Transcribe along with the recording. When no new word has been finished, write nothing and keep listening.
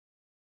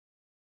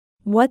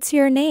What's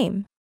your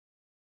name?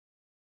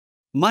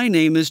 My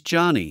name is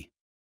Johnny.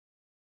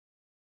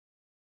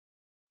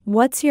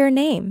 What's your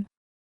name?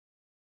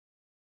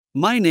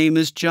 My name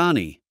is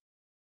Johnny.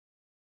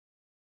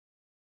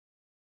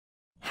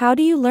 How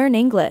do you learn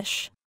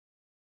English?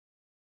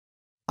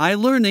 I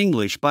learn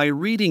English by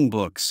reading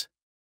books.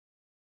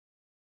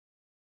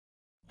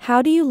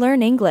 How do you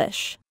learn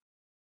English?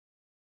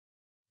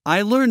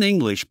 I learn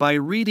English by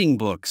reading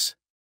books.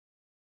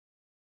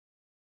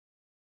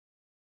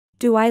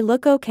 Do I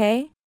look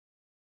okay?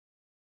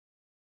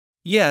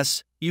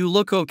 Yes, you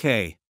look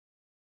okay.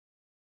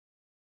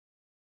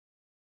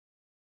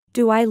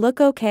 Do I look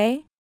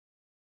okay?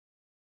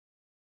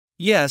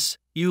 Yes,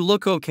 you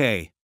look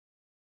okay.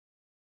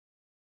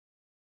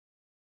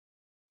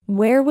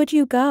 Where would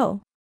you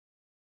go?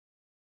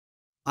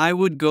 I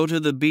would go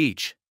to the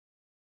beach.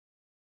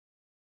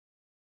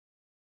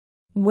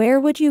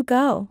 Where would you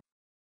go?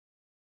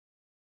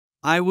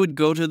 I would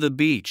go to the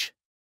beach.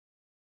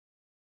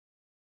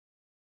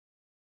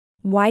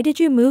 Why did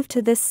you move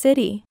to this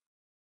city?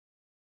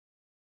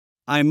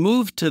 I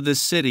moved to the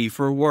city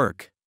for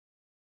work.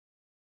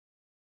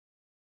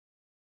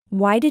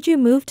 Why did you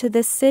move to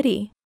this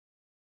city?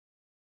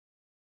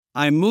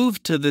 I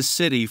moved to the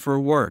city for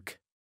work.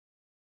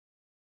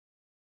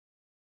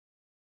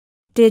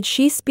 Did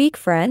she speak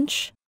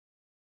French?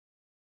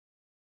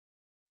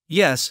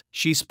 Yes,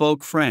 she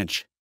spoke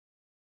French.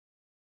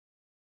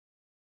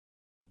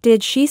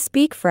 Did she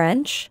speak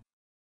French?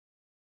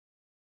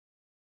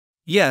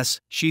 Yes,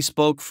 she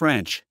spoke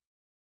French.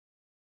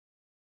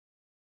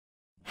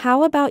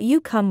 How about you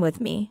come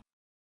with me?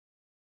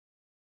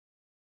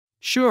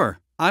 Sure,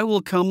 I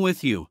will come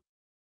with you.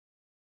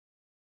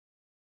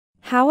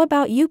 How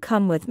about you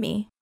come with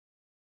me?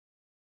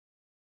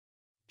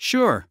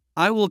 Sure,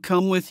 I will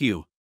come with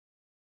you.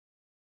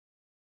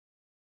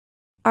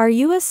 Are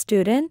you a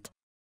student?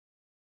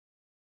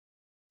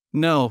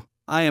 No,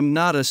 I am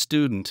not a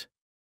student.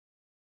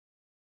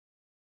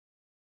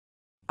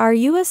 Are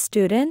you a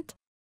student?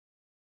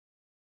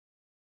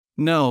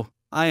 No,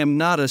 I am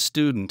not a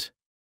student.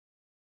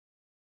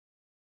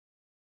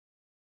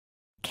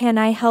 Can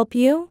I help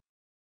you?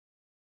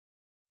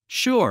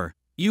 Sure,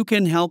 you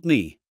can help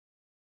me.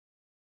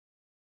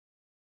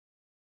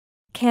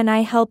 Can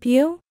I help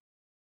you?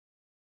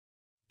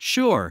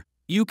 Sure,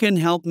 you can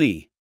help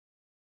me.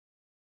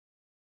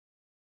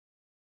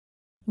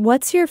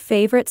 What's your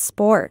favorite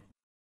sport?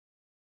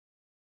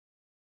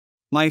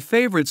 My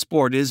favorite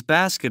sport is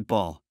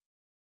basketball.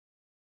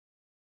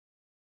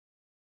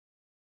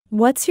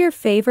 What's your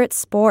favorite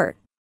sport?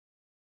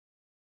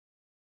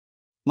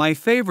 My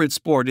favorite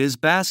sport is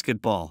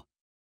basketball.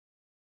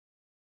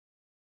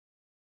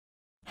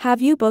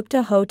 Have you booked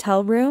a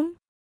hotel room?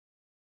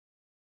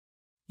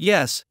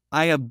 Yes,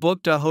 I have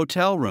booked a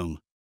hotel room.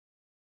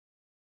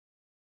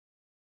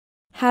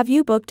 Have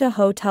you booked a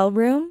hotel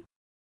room?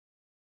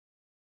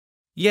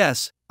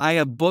 Yes, I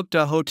have booked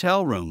a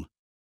hotel room.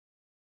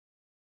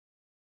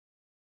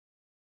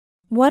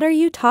 What are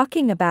you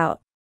talking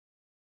about?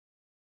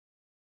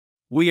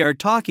 We are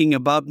talking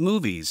about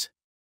movies.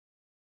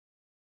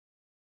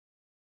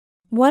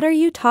 What are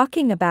you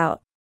talking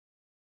about?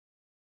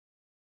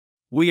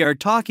 We are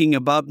talking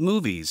about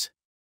movies.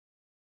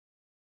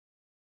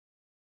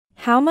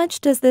 How much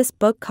does this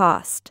book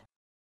cost?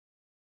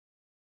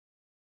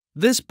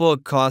 This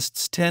book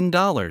costs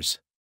 $10.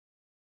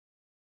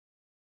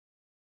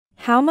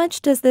 How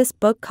much does this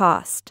book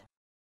cost?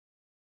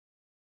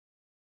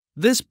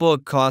 This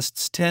book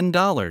costs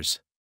 $10.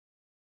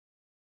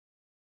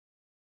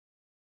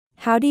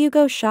 How do you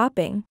go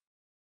shopping?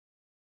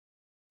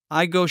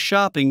 I go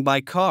shopping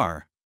by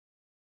car.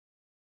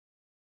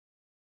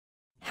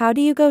 How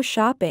do you go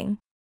shopping?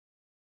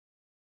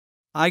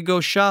 I go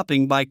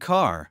shopping by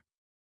car.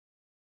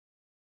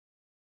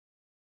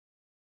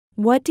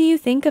 What do you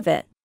think of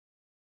it?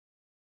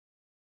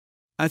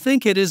 I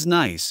think it is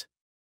nice.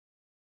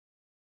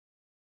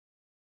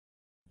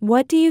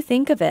 What do you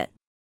think of it?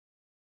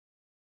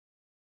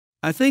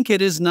 I think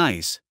it is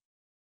nice.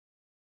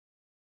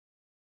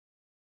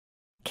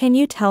 Can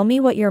you tell me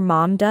what your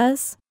mom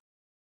does?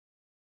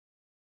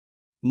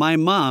 My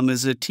mom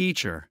is a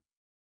teacher.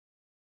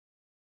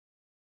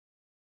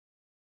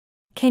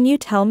 Can you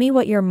tell me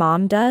what your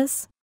mom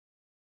does?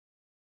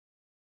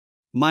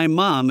 My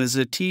mom is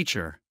a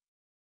teacher.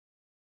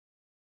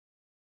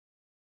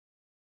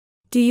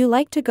 Do you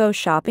like to go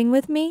shopping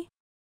with me?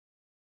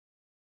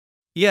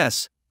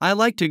 Yes, I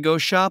like to go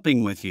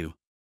shopping with you.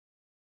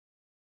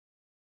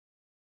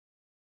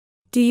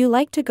 Do you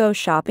like to go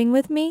shopping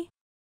with me?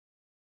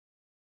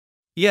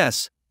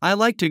 Yes, I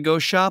like to go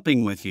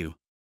shopping with you.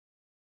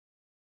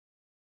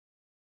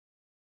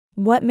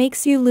 What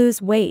makes you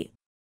lose weight?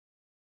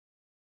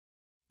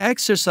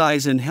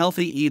 Exercise and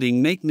healthy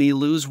eating make me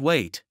lose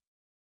weight.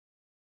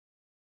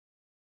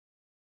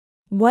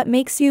 What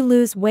makes you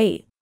lose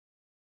weight?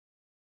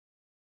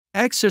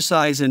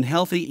 Exercise and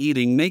healthy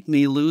eating make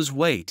me lose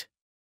weight.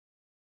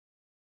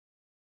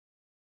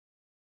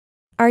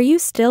 Are you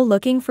still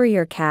looking for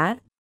your cat?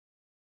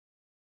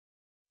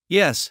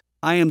 Yes,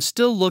 I am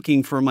still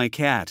looking for my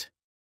cat.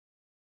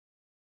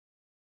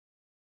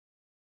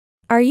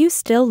 Are you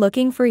still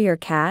looking for your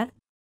cat?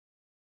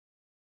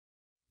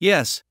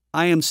 Yes,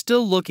 I am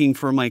still looking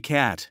for my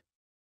cat.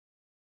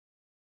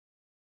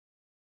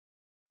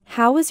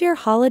 How was your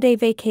holiday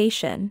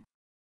vacation?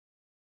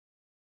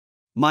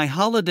 My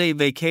holiday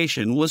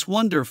vacation was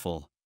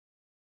wonderful.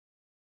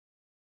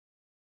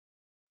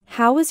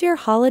 How was your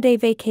holiday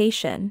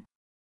vacation?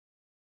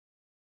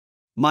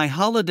 My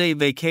holiday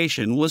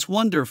vacation was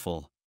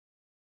wonderful.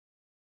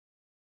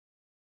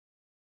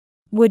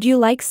 Would you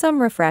like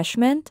some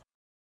refreshment?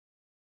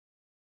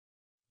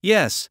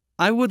 Yes,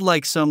 I would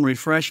like some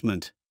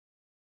refreshment.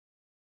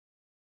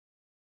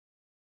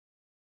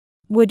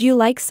 Would you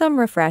like some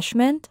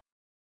refreshment?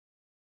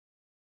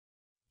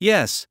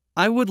 Yes,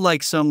 I would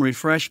like some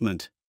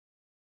refreshment.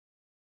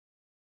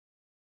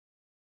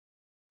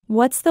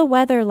 What's the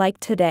weather like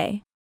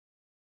today?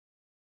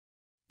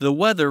 The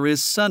weather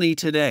is sunny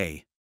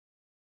today.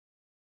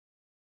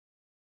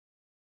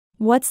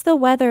 What's the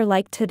weather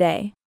like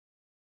today?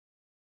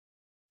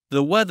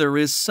 The weather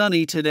is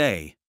sunny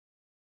today.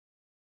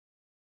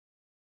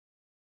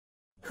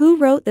 Who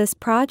wrote this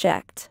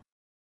project?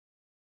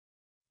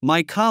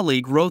 My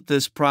colleague wrote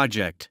this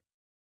project.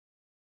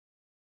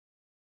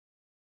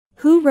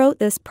 Who wrote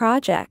this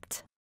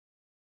project?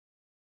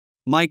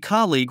 My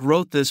colleague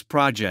wrote this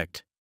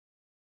project.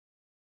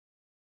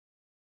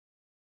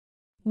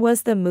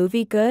 Was the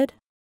movie good?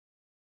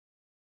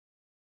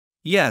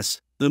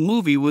 Yes, the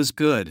movie was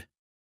good.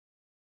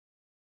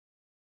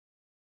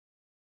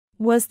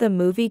 Was the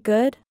movie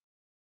good?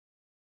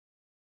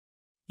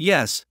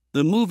 Yes,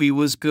 the movie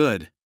was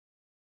good.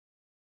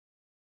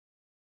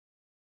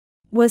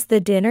 Was the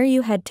dinner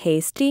you had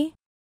tasty?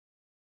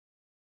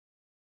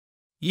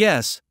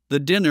 Yes, the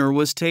dinner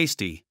was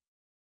tasty.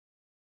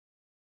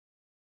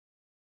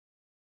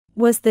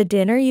 Was the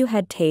dinner you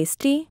had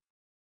tasty?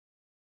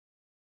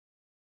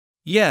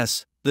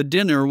 Yes, the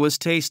dinner was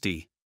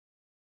tasty.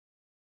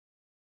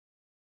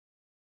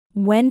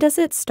 When does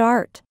it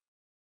start?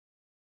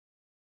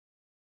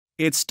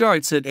 It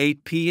starts at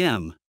 8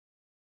 p.m.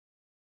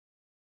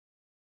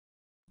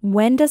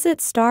 When does it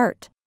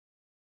start?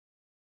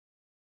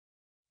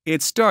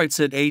 It starts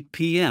at 8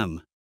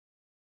 p.m.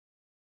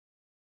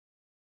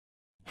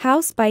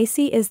 How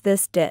spicy is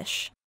this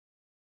dish?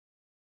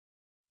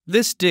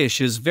 This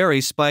dish is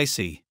very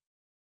spicy.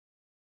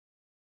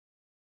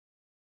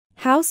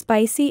 How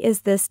spicy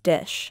is this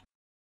dish?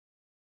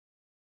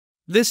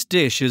 This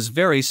dish is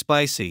very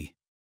spicy.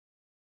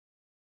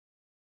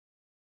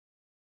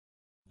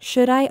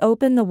 Should I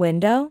open the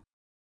window?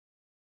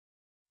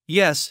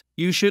 Yes,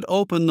 you should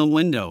open the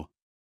window.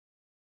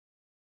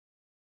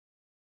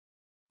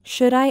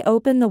 Should I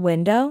open the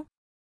window?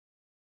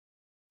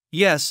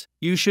 Yes,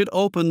 you should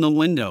open the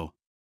window.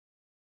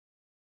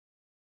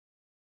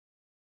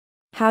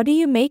 How do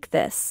you make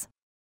this?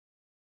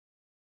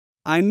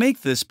 I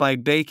make this by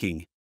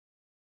baking.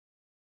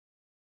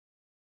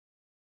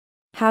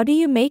 How do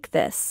you make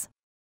this?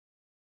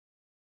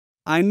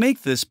 I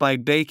make this by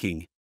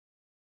baking.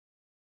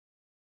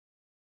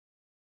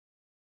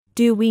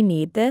 Do we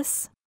need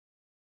this?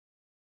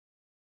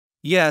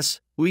 Yes,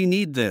 we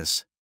need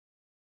this.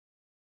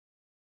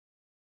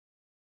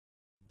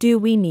 Do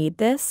we need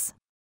this?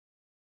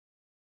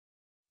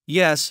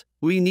 Yes,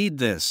 we need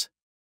this.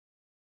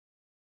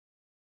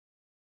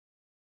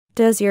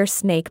 Does your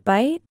snake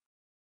bite?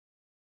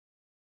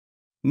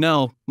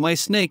 No, my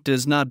snake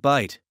does not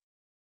bite.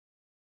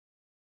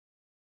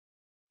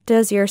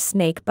 Does your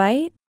snake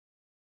bite?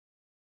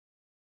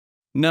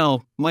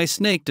 No, my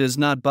snake does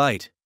not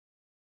bite.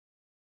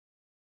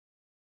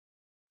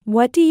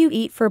 What do you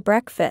eat for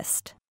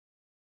breakfast?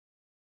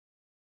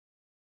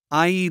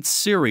 I eat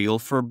cereal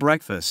for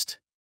breakfast.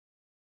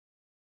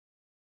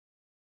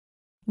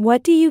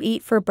 What do you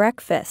eat for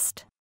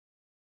breakfast?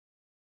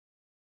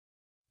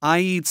 I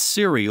eat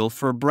cereal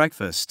for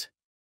breakfast.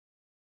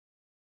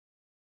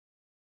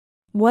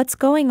 What's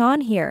going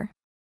on here?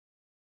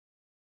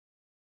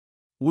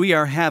 We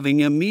are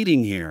having a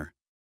meeting here.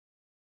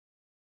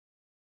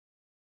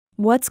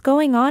 What's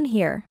going on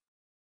here?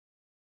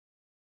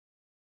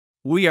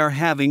 We are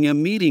having a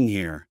meeting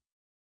here.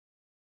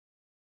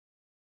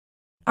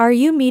 Are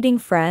you meeting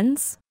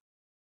friends?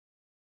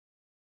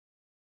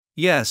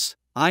 Yes,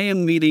 I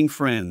am meeting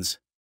friends.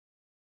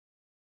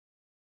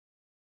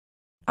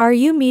 Are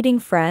you meeting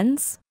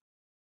friends?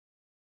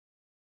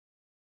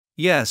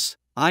 Yes,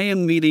 I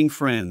am meeting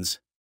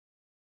friends.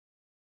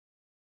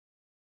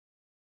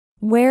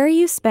 Where are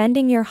you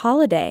spending your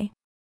holiday?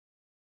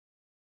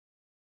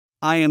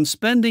 I am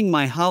spending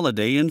my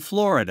holiday in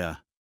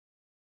Florida.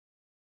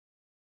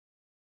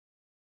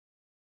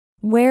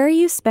 Where are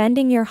you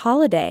spending your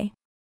holiday?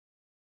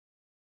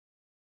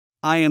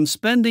 I am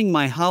spending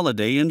my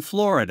holiday in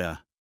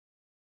Florida.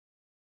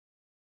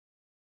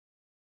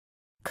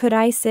 Could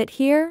I sit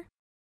here?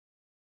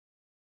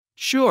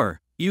 Sure,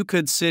 you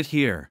could sit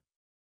here.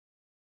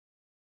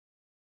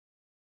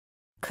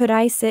 Could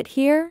I sit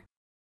here?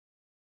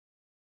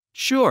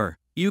 Sure,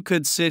 you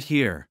could sit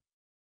here.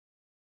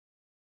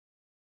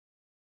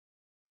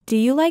 Do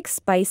you like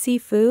spicy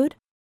food?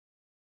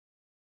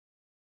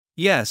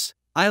 Yes,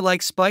 I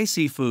like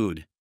spicy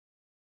food.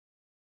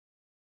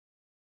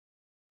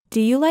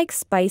 Do you like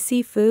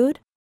spicy food?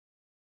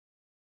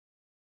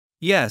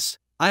 Yes,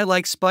 I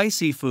like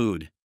spicy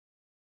food.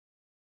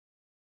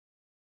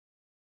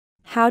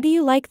 How do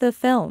you like the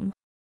film?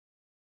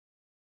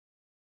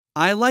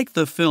 I like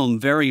the film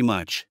very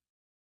much.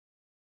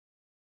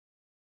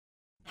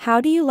 How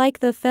do you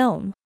like the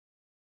film?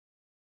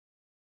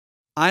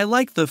 I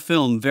like the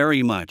film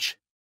very much.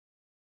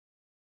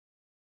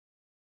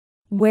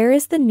 Where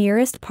is the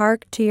nearest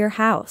park to your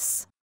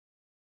house?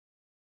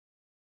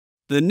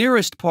 The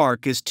nearest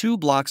park is 2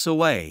 blocks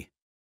away.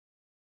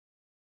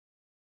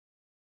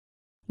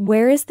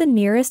 Where is the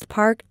nearest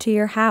park to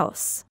your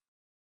house?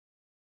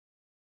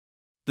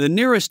 The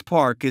nearest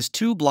park is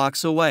 2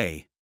 blocks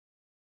away.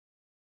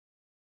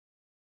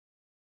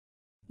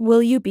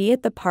 Will you be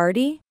at the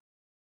party?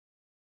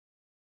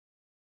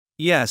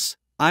 Yes,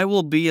 I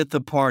will be at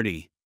the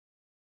party.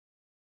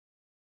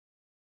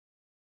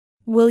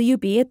 Will you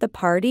be at the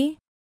party?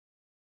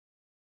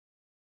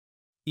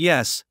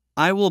 Yes,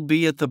 I will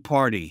be at the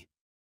party.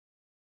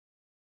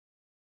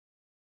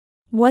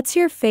 What's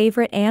your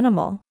favorite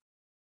animal?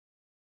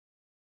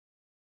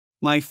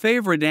 My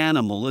favorite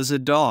animal is a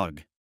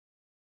dog.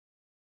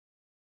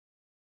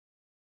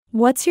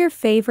 What's your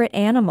favorite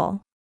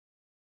animal?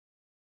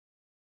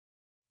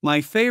 My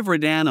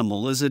favorite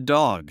animal is a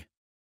dog.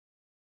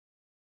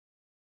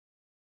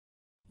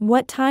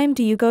 What time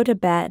do you go to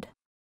bed?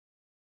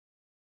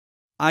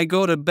 I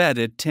go to bed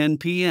at 10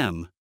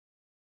 p.m.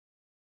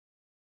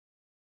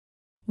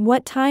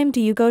 What time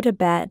do you go to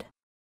bed?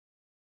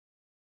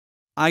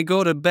 I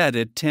go to bed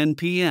at 10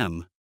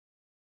 p.m.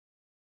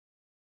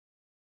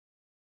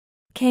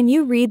 Can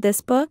you read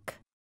this book?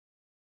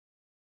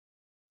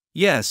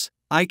 Yes,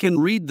 I can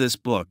read this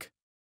book.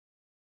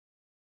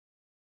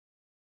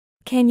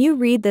 Can you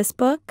read this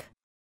book?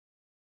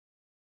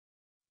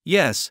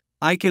 Yes,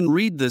 I can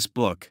read this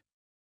book.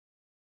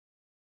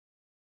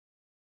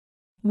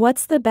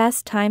 What's the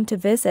best time to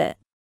visit?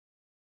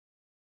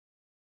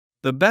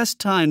 The best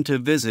time to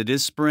visit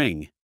is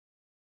spring.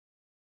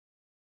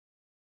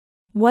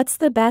 What's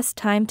the best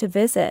time to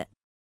visit?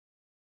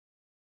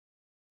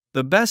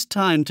 The best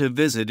time to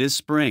visit is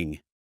spring.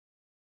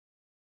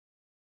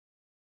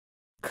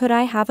 Could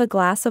I have a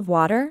glass of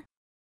water?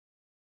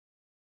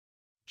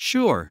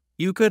 Sure,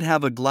 you could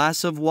have a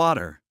glass of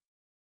water.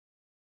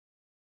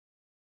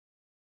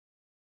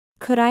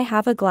 Could I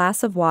have a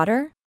glass of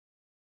water?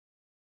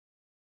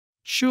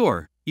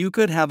 Sure, you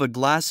could have a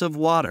glass of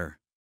water.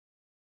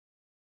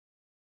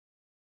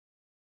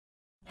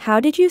 How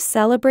did you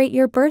celebrate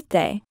your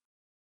birthday?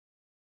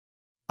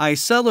 I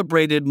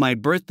celebrated my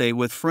birthday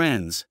with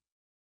friends.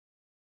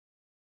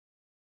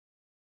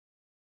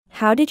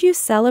 How did you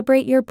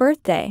celebrate your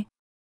birthday?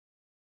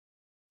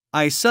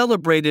 I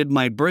celebrated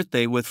my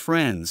birthday with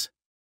friends.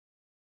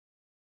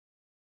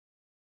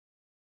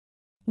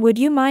 Would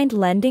you mind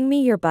lending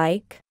me your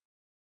bike?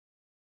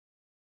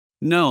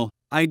 No,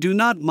 I do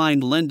not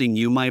mind lending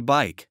you my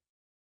bike.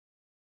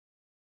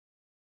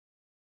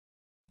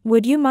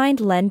 Would you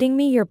mind lending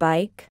me your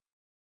bike?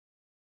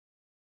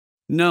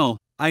 No,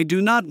 I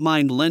do not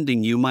mind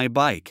lending you my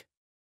bike.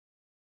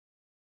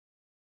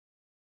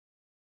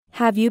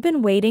 Have you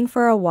been waiting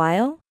for a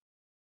while?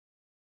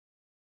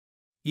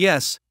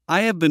 Yes,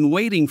 I have been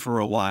waiting for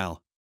a while.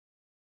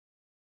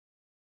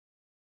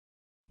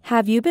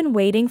 Have you been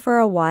waiting for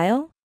a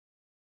while?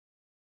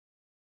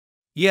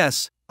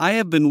 Yes, I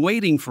have been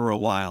waiting for a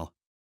while.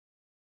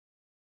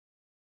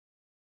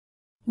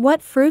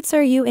 What fruits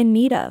are you in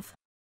need of?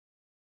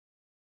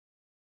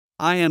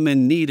 I am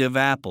in need of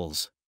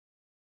apples.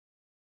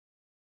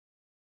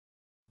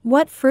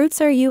 What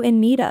fruits are you in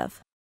need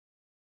of?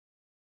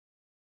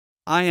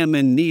 I am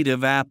in need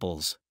of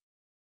apples.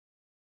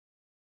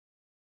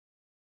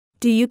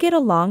 Do you get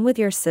along with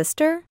your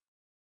sister?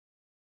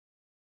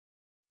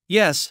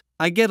 Yes,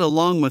 I get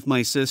along with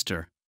my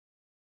sister.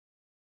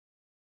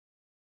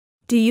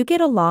 Do you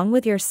get along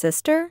with your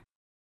sister?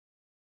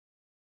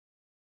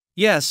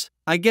 Yes,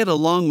 I get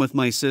along with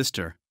my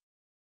sister.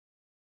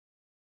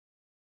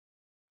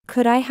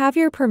 Could I have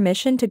your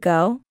permission to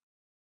go?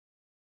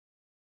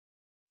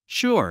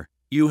 Sure,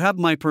 you have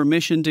my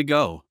permission to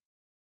go.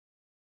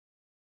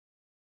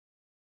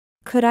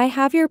 Could I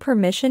have your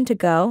permission to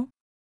go?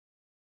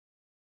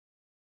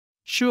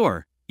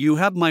 Sure, you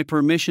have my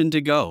permission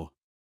to go.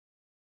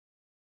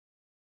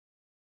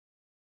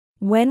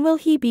 When will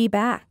he be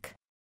back?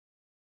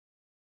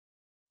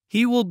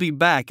 He will be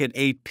back at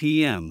 8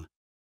 p.m.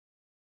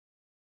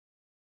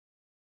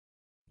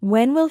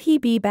 When will he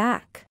be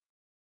back?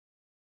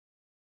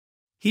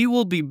 He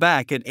will be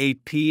back at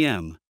 8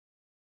 p.m.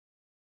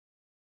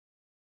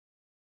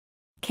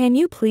 Can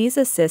you please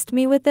assist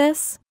me with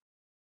this?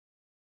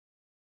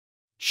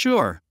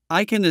 Sure,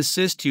 I can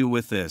assist you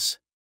with this.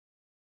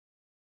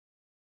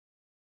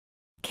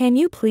 Can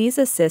you please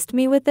assist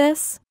me with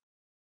this?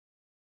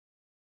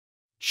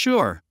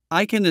 Sure,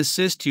 I can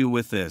assist you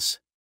with this.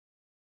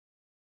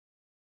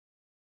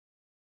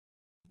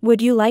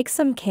 Would you like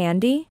some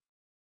candy?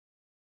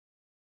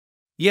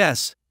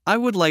 Yes, I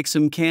would like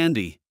some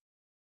candy.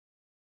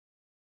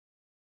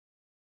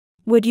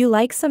 Would you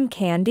like some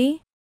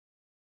candy?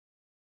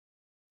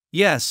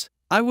 Yes,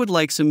 I would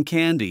like some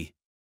candy.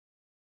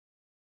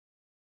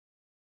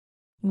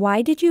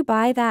 Why did you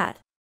buy that?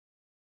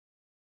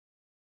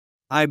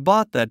 I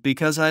bought that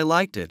because I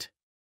liked it.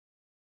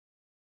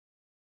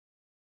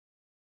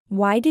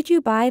 Why did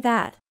you buy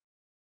that?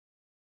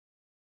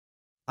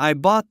 I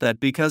bought that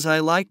because I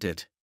liked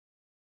it.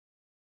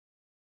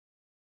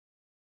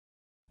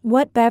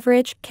 What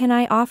beverage can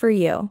I offer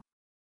you?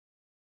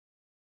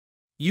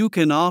 You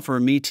can offer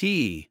me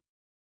tea.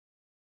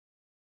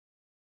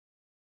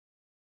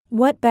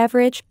 What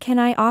beverage can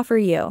I offer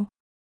you?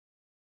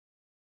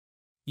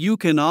 You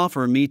can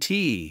offer me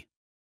tea.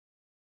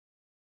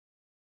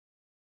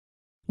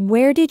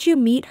 Where did you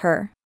meet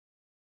her?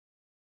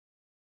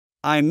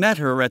 I met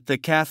her at the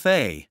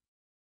cafe.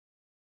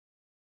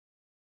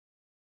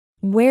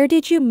 Where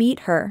did you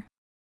meet her?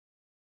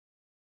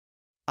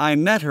 I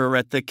met her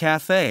at the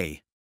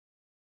cafe.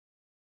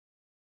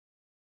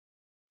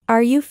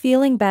 Are you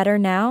feeling better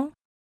now?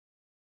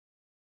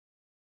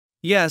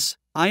 Yes,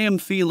 I am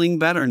feeling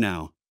better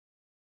now.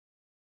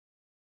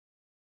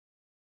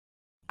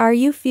 Are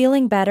you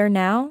feeling better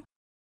now?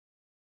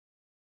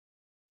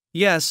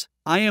 Yes,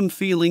 I am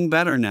feeling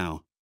better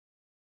now.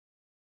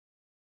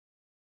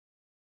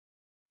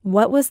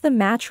 What was the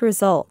match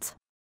result?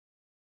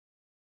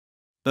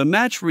 The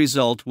match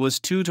result was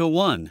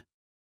 2-1.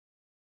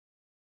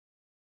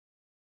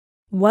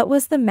 What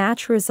was the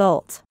match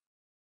result?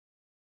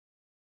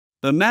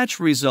 The match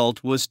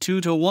result was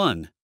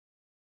 2-1.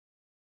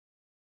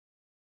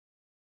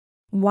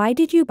 Why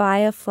did you buy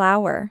a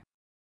flower?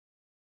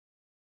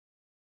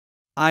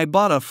 I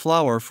bought a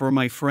flower for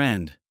my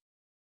friend.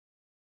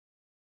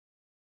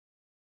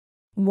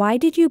 Why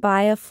did you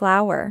buy a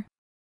flower?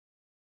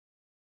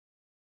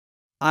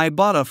 I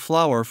bought a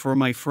flower for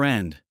my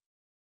friend.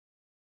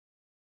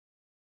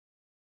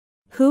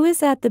 Who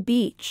is at the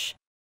beach?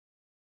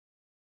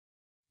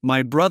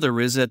 My brother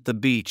is at the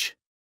beach.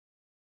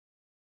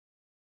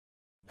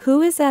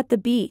 Who is at the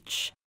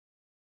beach?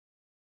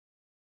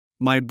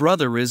 My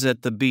brother is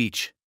at the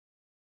beach.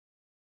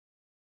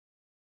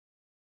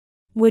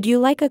 Would you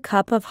like a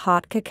cup of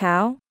hot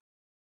cacao?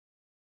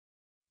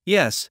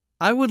 Yes,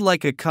 I would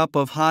like a cup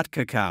of hot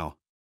cacao.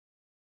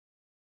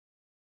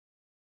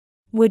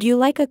 Would you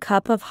like a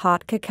cup of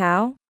hot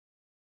cacao?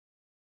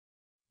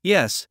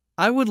 Yes,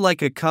 I would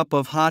like a cup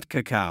of hot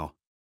cacao.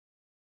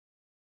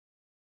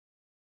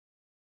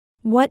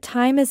 What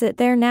time is it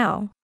there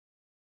now?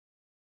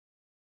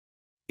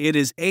 It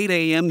is 8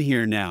 a.m.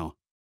 here now.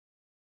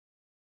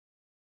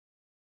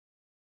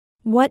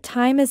 What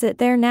time is it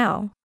there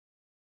now?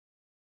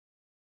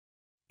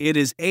 It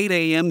is 8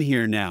 a.m.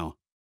 here now.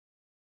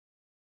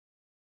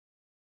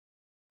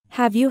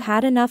 Have you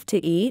had enough to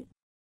eat?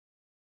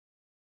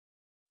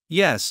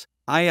 Yes,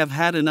 I have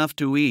had enough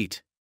to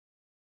eat.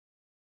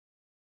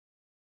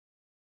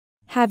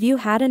 Have you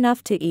had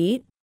enough to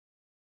eat?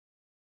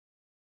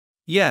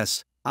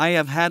 Yes, I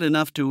have had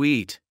enough to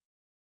eat.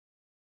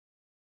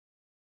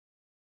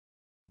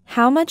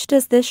 How much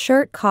does this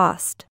shirt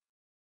cost?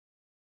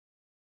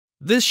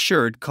 This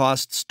shirt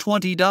costs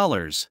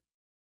 $20.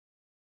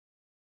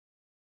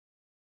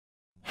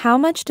 How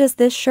much does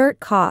this shirt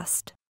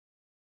cost?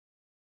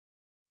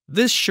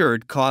 This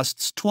shirt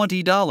costs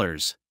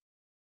 $20.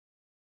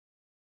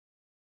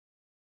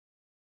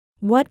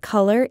 What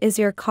color is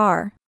your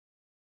car?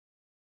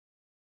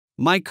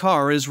 My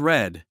car is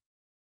red.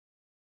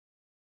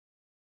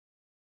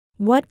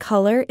 What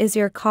color is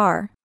your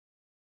car?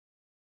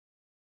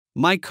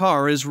 My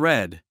car is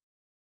red.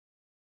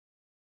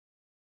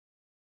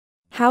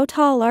 How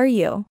tall are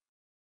you?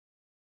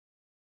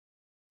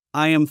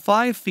 I am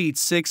 5 feet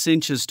 6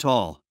 inches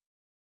tall.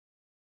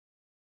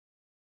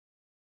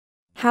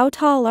 How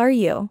tall are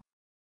you?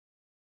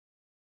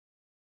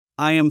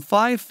 I am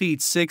 5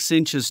 feet 6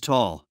 inches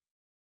tall.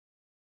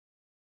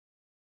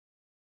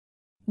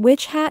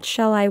 Which hat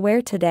shall I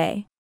wear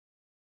today?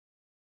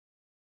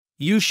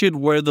 You should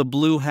wear the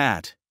blue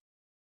hat.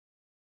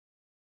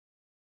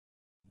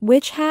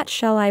 Which hat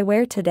shall I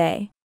wear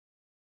today?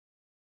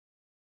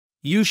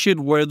 You should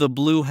wear the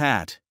blue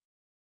hat.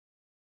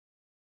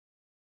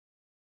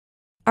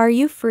 Are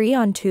you free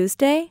on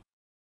Tuesday?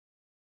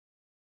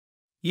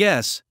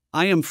 Yes,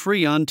 I am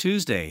free on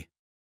Tuesday.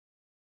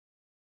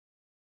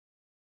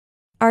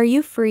 Are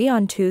you free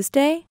on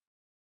Tuesday?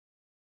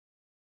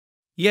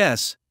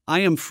 Yes, I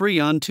am free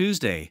on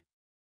Tuesday.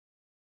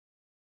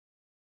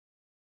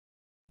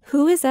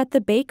 Who is at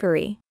the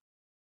bakery?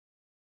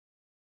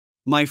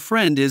 My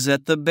friend is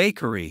at the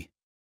bakery.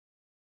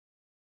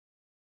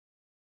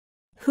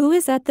 Who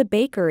is at the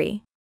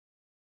bakery?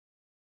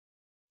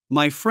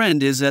 My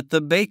friend is at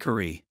the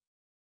bakery.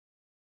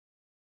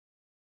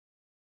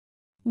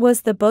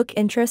 Was the book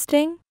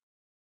interesting?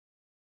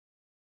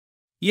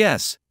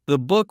 Yes, the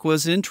book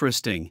was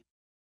interesting.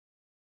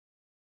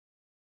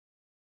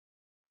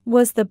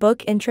 Was the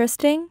book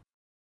interesting?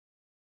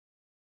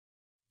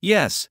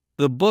 Yes,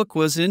 the book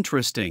was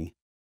interesting.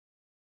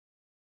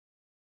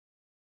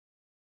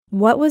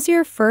 What was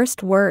your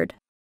first word?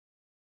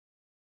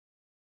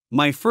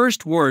 My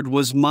first word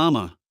was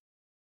mama.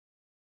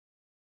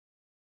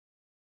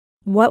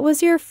 What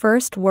was your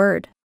first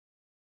word?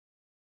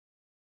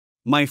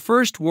 My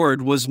first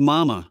word was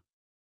mama.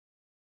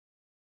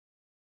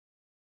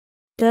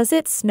 Does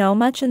it snow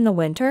much in the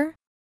winter?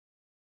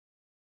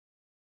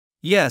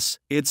 Yes,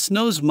 it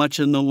snows much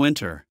in the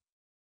winter.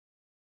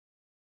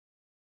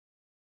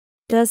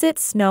 Does it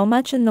snow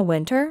much in the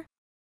winter?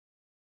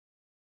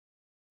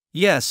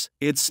 Yes,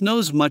 it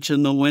snows much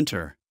in the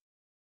winter.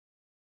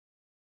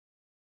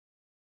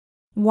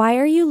 Why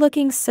are you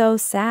looking so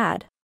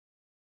sad?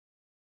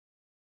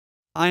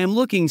 I am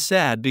looking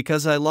sad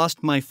because I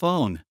lost my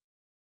phone.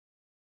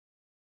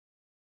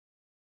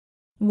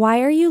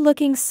 Why are you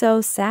looking so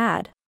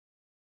sad?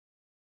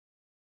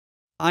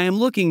 I am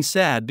looking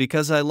sad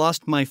because I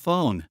lost my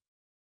phone.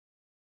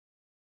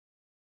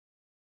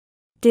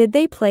 Did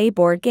they play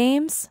board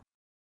games?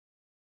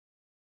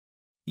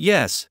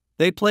 Yes,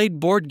 they played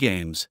board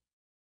games.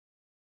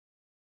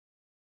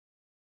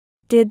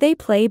 Did they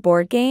play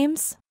board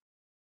games?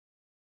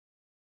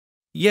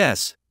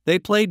 Yes, they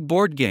played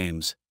board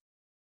games.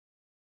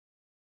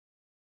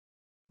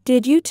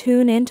 Did you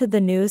tune into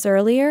the news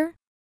earlier?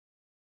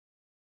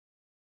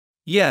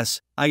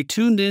 Yes, I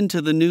tuned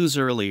into the news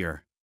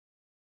earlier.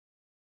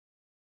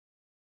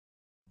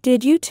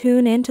 Did you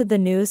tune into the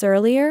news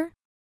earlier?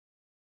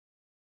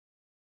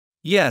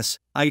 Yes,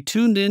 I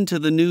tuned into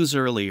the news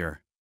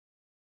earlier.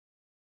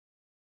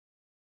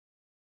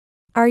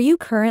 Are you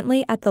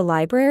currently at the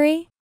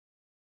library?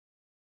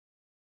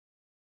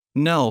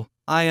 No,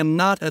 I am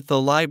not at the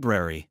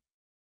library.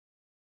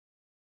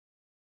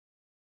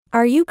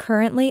 Are you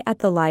currently at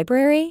the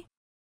library?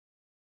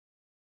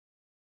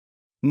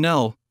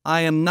 No,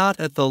 I am not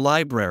at the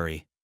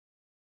library.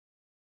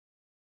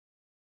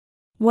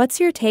 What's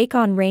your take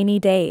on rainy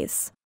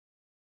days?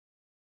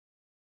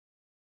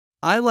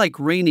 I like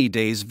rainy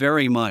days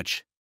very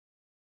much.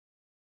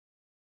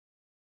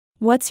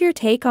 What's your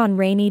take on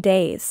rainy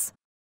days?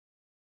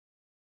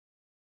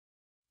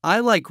 I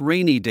like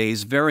rainy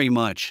days very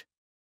much.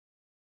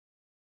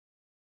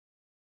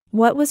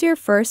 What was your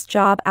first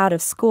job out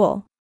of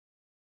school?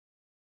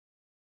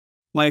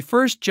 My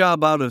first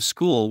job out of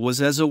school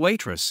was as a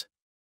waitress.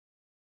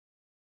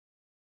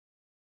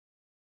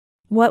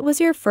 What was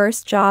your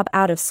first job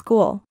out of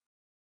school?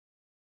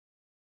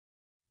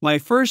 My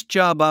first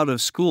job out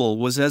of school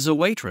was as a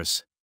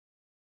waitress.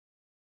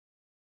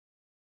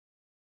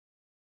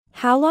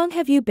 How long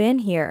have you been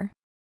here?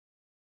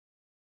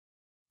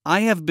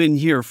 I have been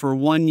here for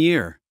 1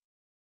 year.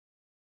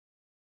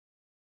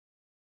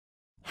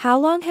 How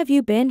long have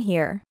you been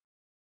here?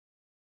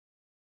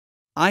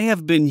 I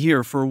have been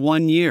here for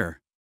 1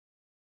 year.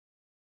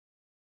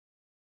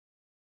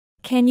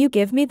 Can you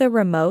give me the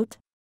remote?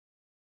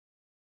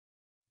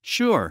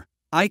 Sure,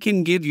 I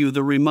can give you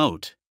the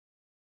remote.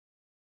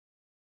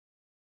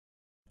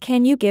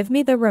 Can you give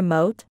me the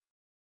remote?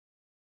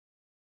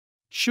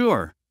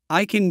 Sure,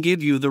 I can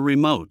give you the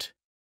remote.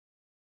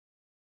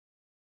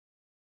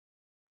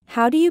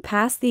 How do you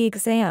pass the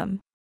exam?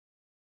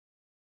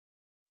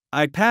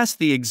 I passed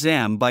the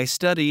exam by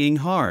studying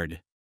hard.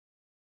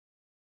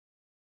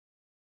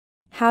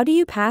 How do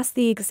you pass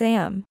the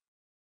exam?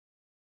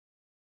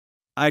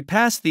 I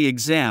passed the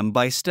exam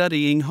by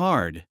studying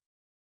hard.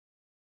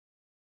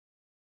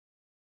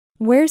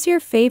 Where's your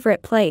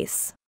favorite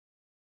place?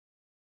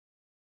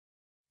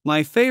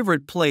 My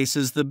favorite place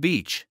is the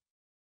beach.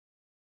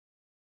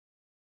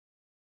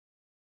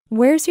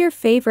 Where's your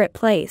favorite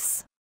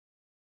place?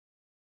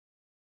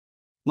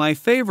 My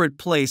favorite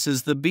place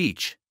is the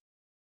beach.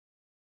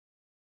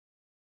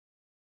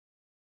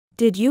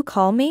 Did you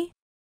call me?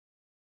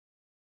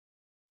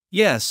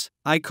 Yes,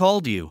 I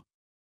called you.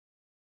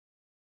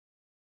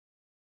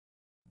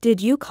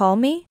 Did you call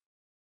me?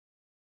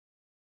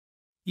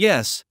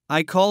 Yes,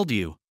 I called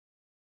you.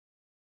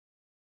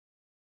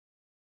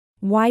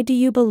 Why do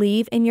you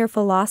believe in your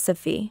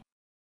philosophy?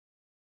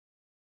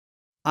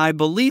 I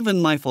believe in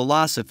my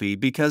philosophy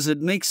because it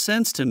makes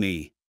sense to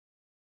me.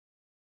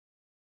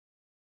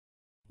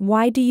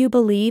 Why do you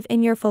believe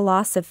in your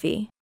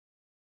philosophy?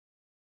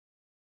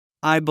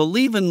 I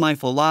believe in my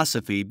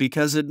philosophy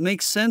because it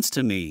makes sense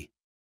to me.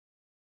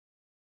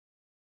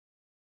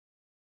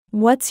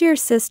 What's your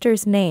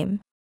sister's name?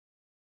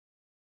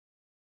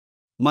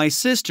 My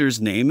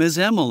sister's name is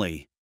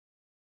Emily.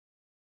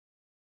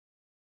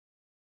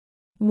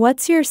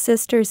 What's your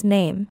sister's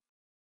name?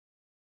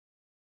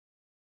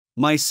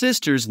 My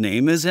sister's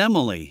name is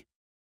Emily.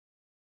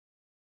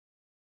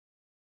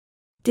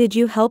 Did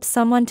you help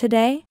someone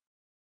today?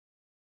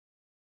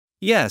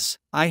 Yes,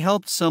 I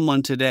helped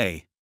someone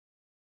today.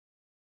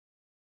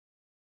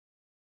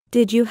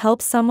 Did you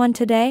help someone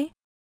today?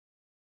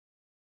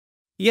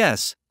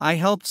 Yes, I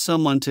helped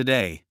someone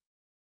today.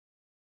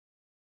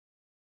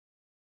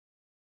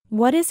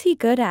 What is he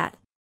good at?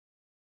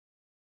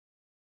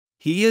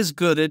 He is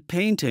good at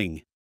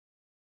painting.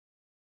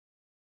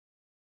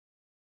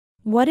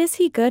 What is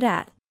he good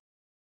at?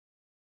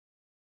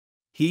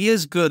 He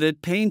is good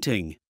at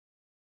painting.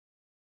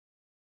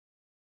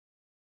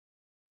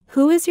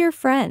 Who is your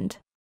friend?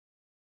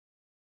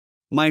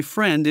 My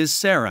friend is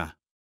Sarah.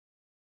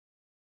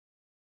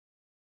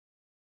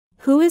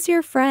 Who is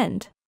your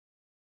friend?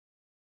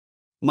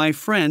 My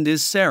friend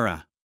is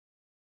Sarah.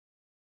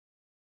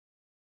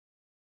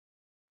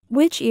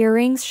 Which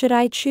earrings should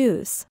I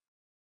choose?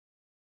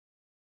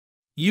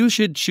 You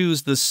should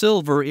choose the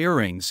silver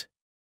earrings.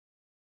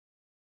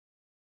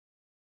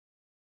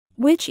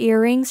 Which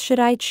earrings should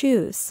I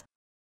choose?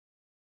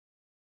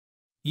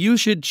 You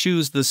should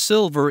choose the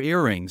silver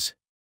earrings.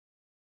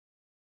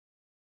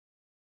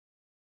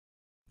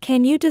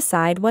 Can you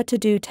decide what to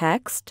do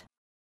next?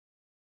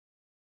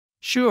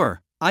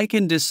 Sure, I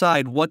can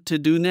decide what to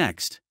do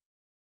next.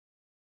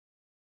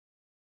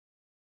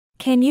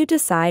 Can you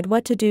decide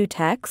what to do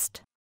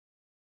next?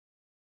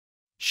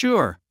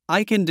 Sure,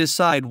 I can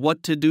decide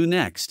what to do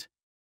next.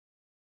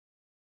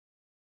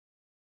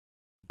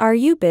 Are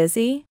you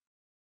busy?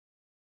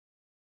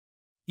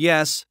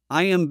 Yes,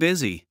 I am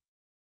busy.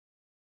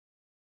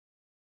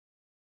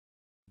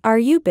 Are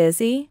you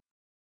busy?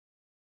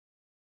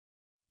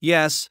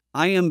 Yes,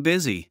 I am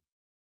busy.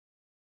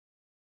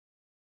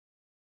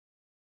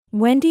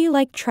 When do you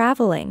like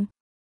traveling?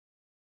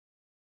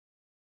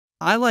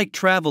 I like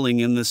traveling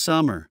in the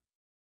summer.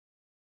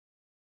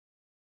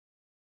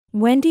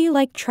 When do you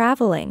like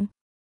traveling?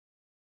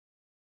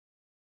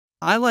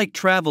 I like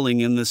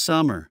traveling in the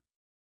summer.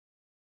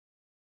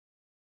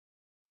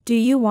 Do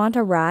you want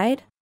a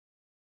ride?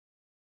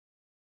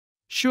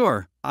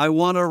 Sure, I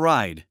want a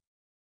ride.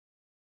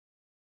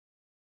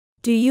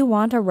 Do you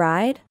want a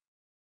ride?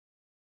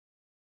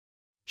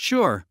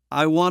 Sure,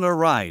 I want a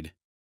ride.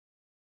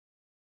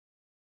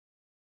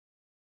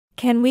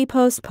 Can we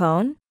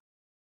postpone?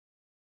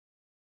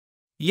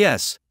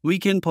 Yes, we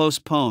can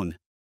postpone.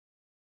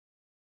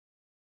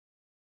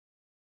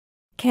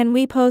 Can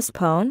we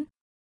postpone?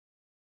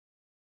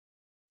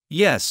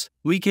 Yes,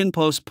 we can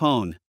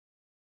postpone.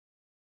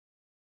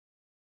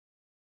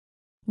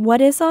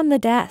 What is on the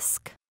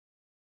desk?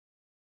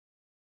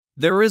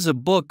 There is a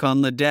book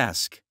on the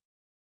desk.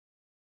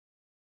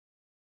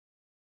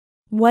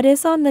 What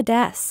is on the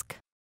desk?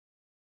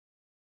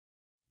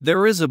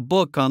 There is a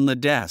book on the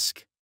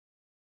desk.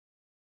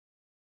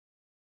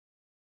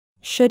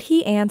 Should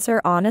he answer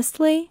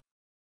honestly?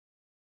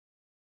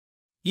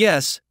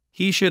 Yes,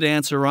 he should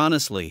answer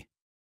honestly.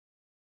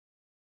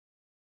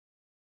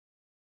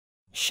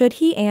 Should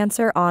he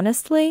answer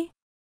honestly?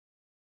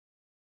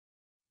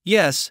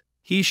 Yes,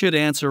 he should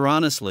answer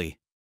honestly.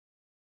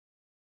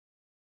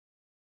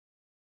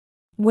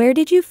 Where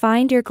did you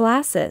find your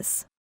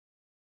glasses?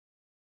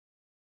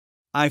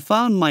 I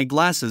found my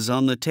glasses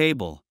on the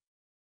table.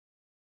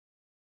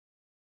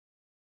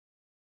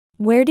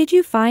 Where did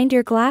you find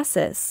your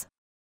glasses?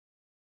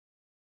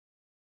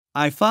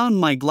 I found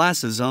my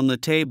glasses on the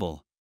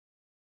table.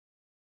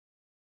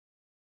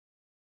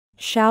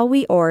 Shall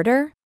we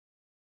order?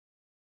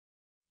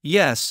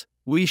 Yes,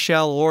 we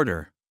shall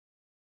order.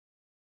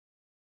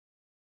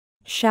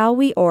 Shall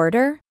we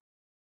order?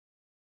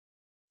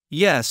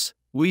 Yes,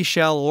 we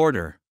shall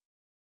order.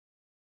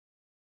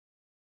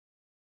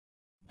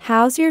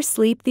 How's your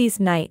sleep these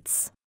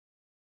nights?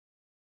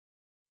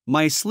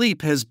 My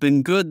sleep has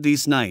been good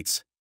these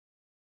nights.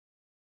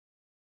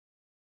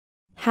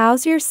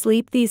 How's your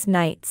sleep these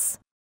nights?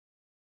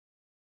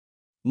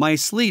 My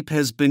sleep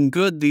has been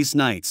good these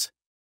nights.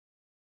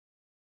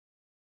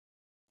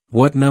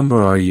 What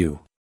number are you?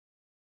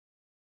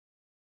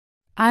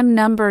 I'm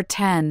number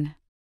 10.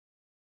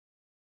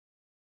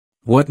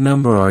 What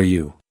number are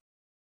you?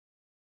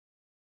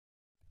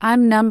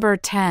 I'm number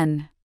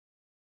 10.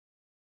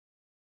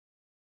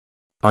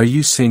 Are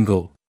you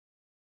single?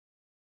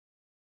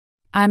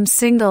 I'm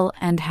single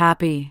and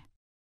happy.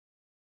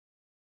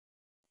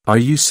 Are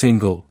you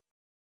single?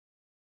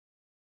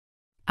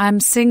 I'm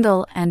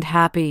single and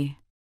happy.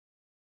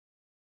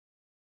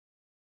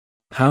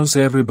 How's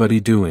everybody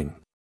doing?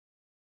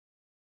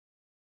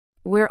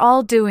 We're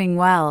all doing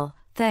well,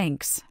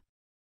 thanks.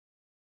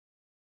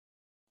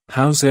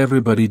 How's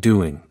everybody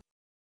doing?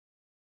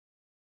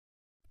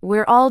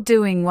 We're all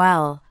doing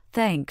well,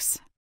 thanks.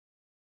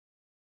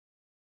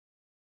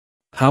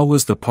 How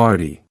was the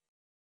party?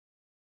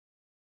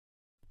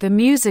 The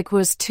music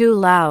was too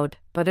loud,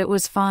 but it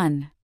was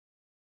fun.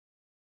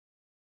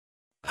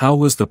 How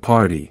was the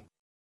party?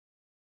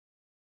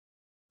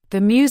 The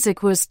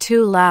music was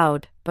too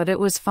loud, but it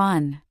was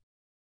fun.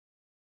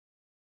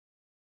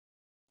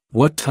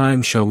 What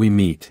time shall we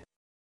meet?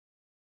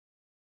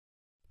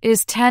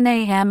 Is 10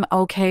 a.m.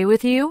 okay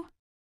with you?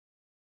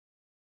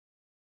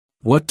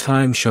 What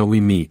time shall we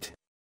meet?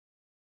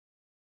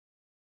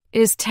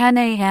 Is 10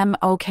 a.m.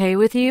 okay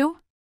with you?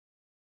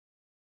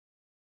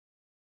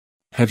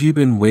 Have you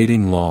been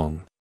waiting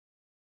long?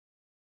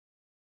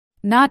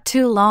 Not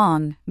too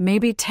long,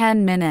 maybe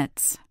 10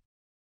 minutes.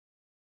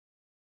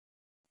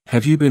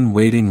 Have you been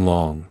waiting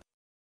long?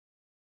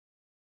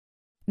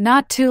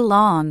 Not too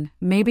long,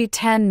 maybe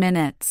 10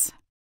 minutes.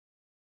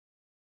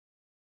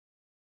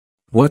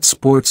 What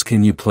sports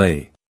can you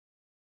play?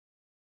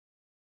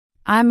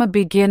 I'm a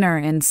beginner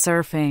in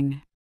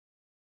surfing.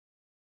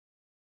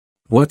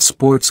 What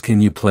sports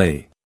can you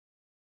play?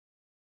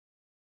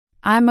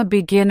 I'm a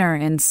beginner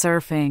in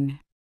surfing.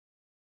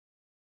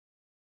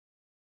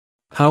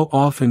 How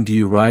often do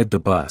you ride the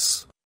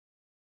bus?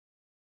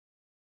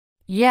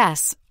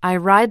 Yes, I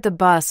ride the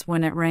bus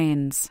when it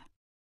rains.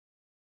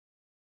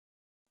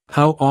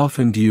 How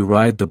often do you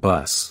ride the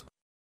bus?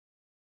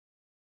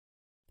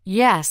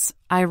 Yes,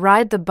 I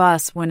ride the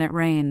bus when it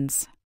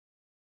rains.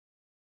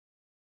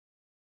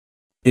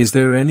 Is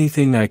there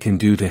anything I can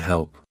do to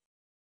help?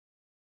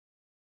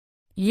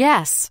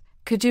 Yes,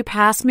 could you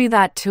pass me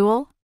that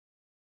tool?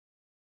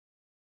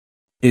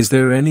 Is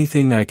there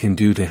anything I can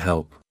do to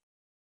help?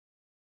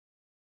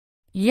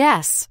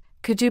 Yes,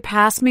 could you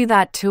pass me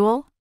that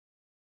tool?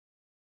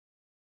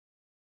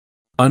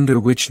 Under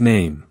which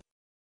name?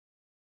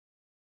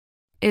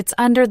 It's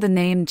under the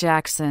name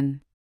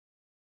Jackson.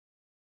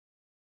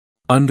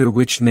 Under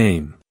which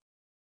name?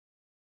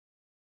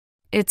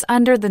 It's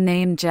under the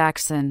name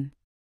Jackson.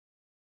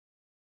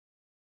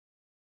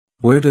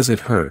 Where does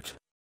it hurt?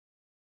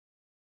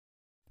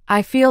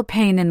 I feel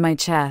pain in my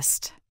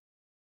chest.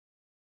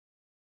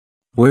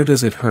 Where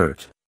does it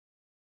hurt?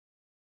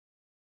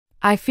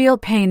 I feel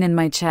pain in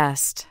my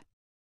chest.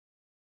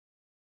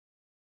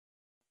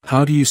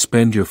 How do you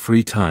spend your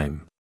free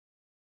time?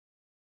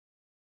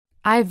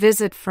 I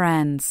visit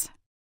friends.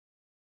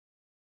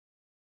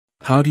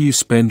 How do you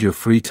spend your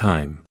free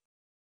time?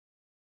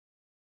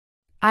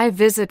 I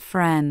visit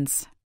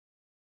friends.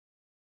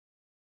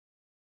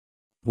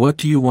 What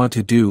do you want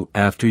to do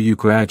after you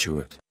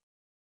graduate?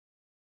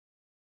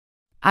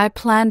 I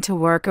plan to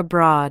work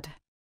abroad.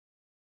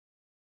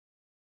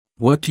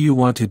 What do you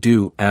want to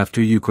do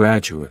after you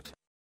graduate?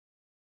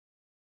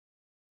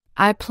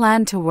 I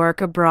plan to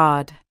work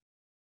abroad.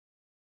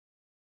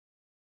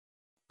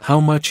 How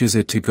much is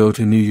it to go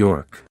to New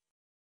York?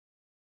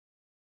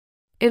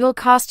 It'll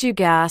cost you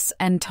gas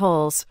and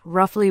tolls,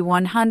 roughly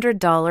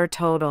 $100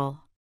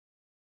 total.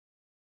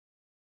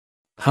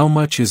 How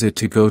much is it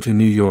to go to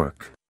New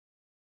York?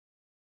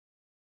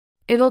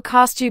 It'll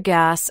cost you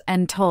gas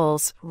and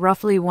tolls,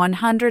 roughly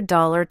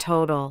 $100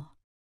 total.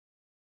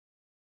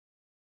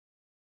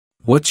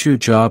 What's your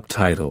job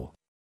title?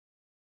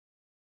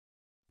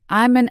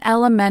 I'm an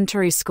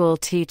elementary school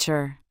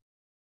teacher.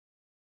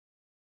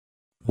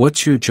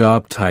 What's your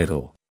job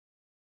title?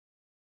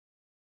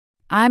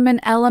 I'm an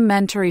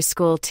elementary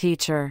school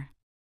teacher.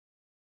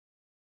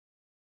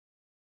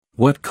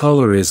 What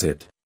color is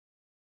it?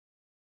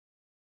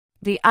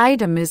 The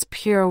item is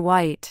pure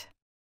white.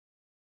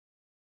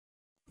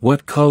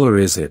 What color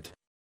is it?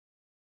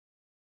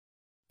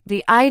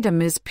 The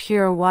item is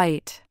pure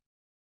white.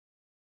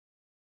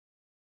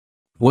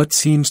 What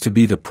seems to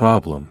be the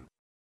problem?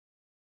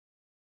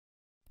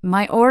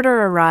 My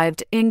order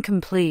arrived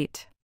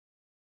incomplete.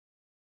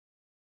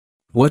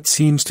 What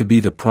seems to be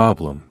the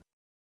problem?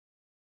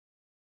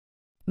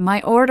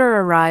 My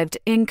order arrived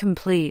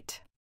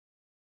incomplete.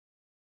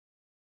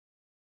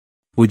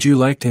 Would you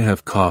like to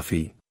have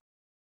coffee?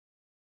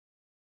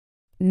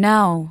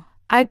 No,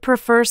 I'd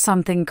prefer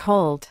something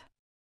cold.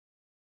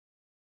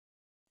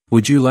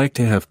 Would you like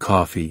to have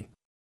coffee?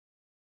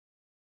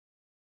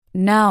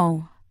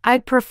 No,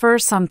 I'd prefer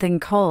something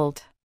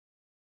cold.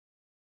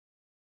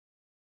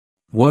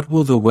 What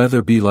will the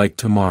weather be like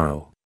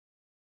tomorrow?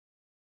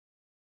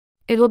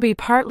 It'll be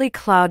partly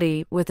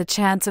cloudy with a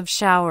chance of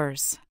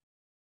showers.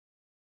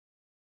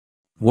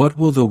 What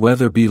will the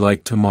weather be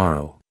like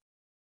tomorrow?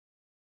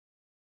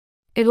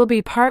 It'll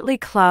be partly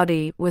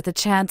cloudy with a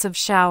chance of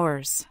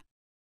showers.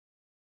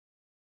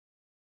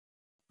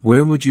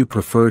 Where would you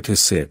prefer to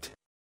sit?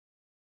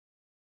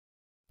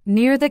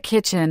 Near the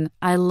kitchen,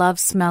 I love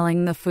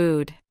smelling the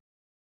food.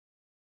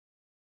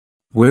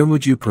 Where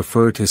would you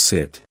prefer to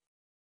sit?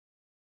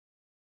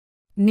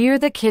 Near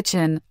the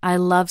kitchen, I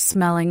love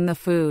smelling the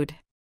food.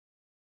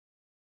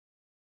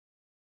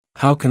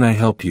 How can I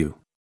help you?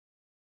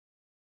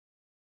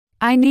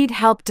 I need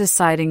help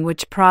deciding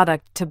which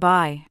product to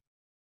buy.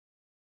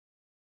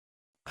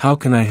 How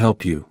can I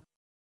help you?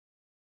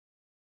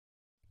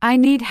 I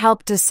need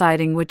help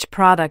deciding which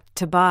product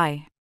to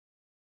buy.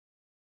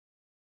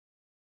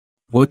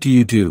 What do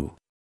you do?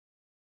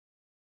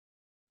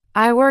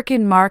 I work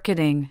in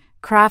marketing,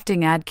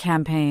 crafting ad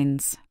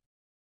campaigns.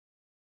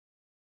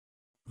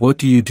 What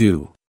do you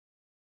do?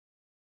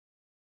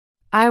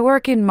 I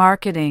work in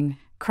marketing,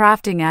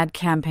 crafting ad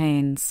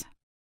campaigns.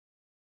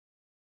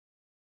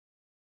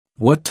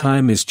 What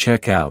time is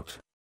checkout?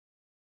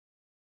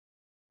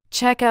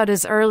 Checkout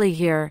is early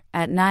here,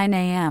 at 9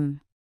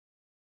 a.m.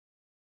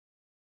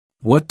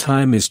 What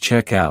time is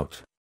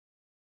checkout?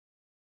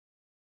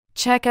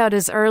 Checkout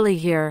is early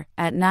here,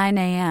 at 9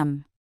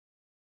 a.m.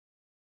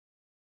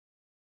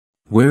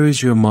 Where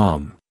is your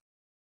mom?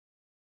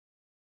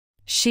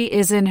 She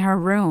is in her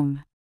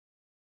room.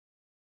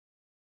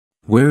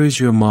 Where is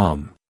your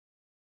mom?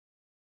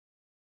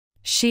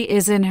 She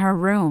is in her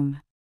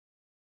room.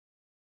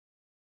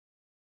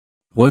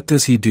 What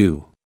does he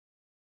do?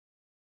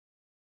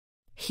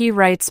 He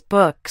writes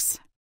books.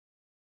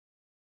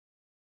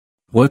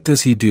 What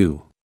does he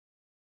do?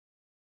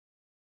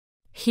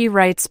 He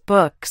writes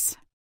books.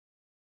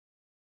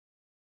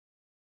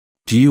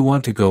 Do you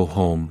want to go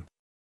home?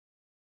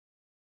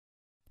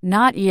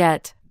 Not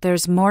yet,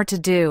 there's more to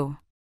do.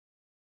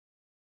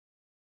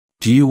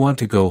 Do you want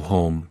to go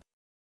home?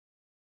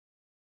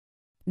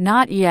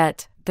 Not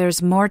yet,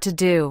 there's more to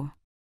do.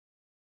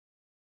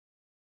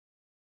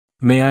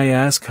 May I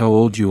ask how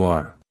old you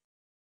are?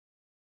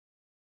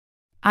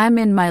 I'm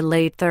in my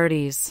late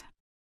 30s.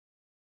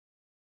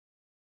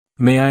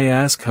 May I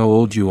ask how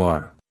old you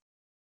are?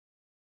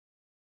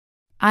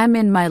 I'm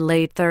in my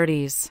late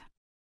 30s.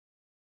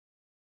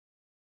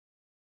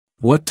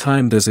 What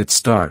time does it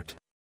start?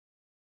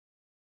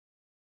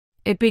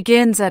 It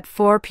begins at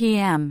 4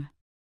 p.m.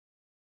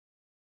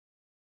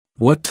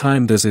 What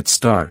time does it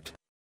start?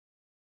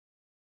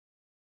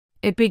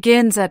 It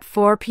begins at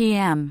 4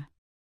 p.m.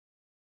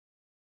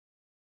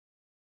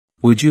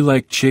 Would you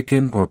like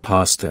chicken or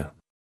pasta?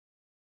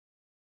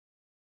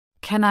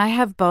 Can I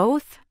have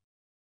both?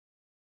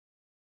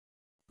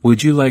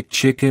 Would you like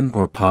chicken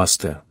or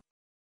pasta?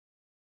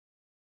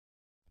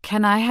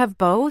 Can I have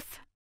both?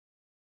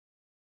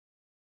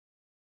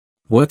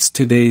 What's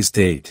today's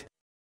date?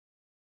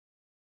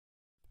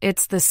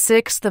 It's the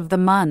 6th of the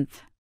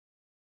month.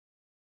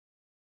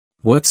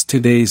 What's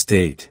today's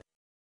date?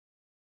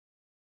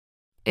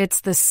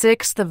 It's the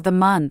 6th of the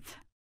month.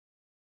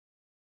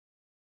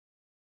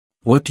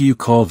 What do you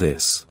call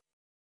this?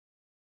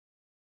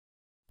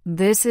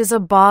 This is a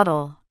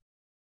bottle.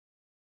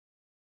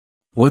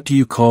 What do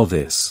you call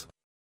this?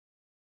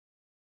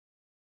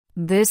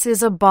 This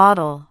is a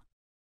bottle.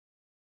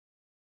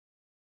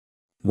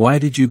 Why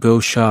did you go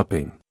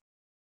shopping?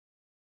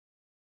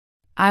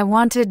 I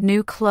wanted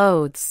new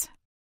clothes.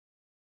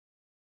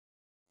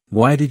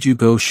 Why did you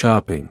go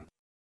shopping?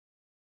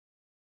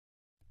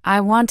 I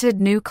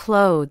wanted new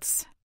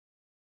clothes.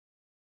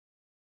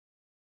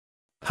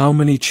 How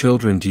many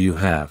children do you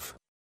have?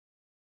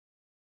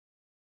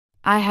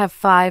 I have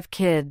 5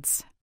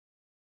 kids.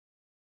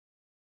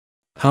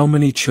 How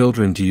many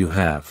children do you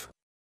have?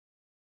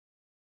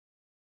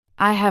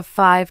 I have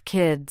 5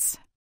 kids.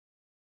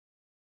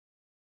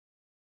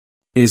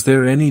 Is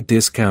there any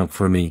discount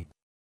for me?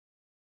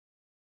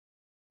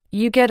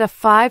 You get a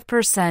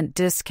 5%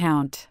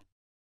 discount.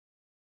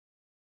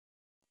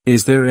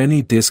 Is there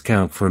any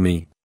discount for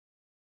me?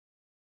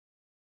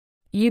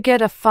 You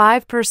get a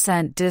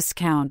 5%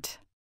 discount.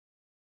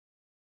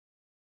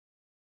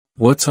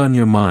 What's on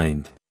your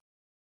mind?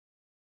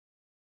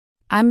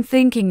 I'm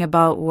thinking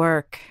about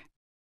work.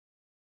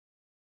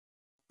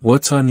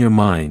 What's on your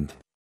mind?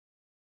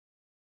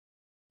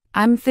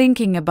 I'm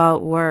thinking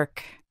about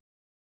work.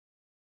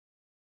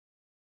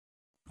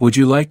 Would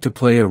you like to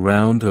play a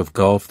round of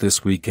golf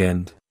this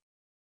weekend?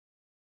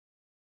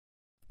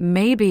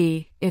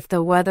 Maybe, if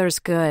the weather's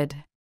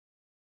good.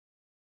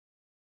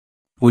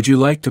 Would you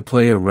like to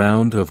play a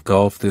round of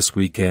golf this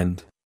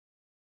weekend?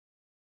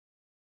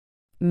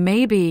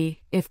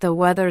 Maybe, if the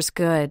weather's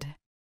good.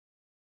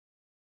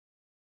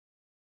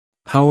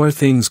 How are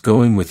things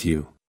going with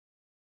you?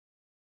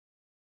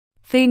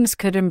 Things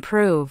could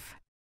improve.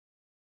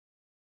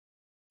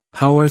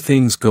 How are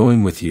things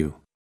going with you?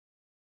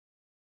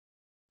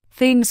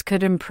 Things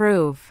could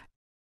improve.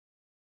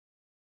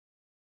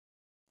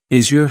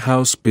 Is your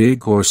house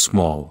big or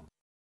small?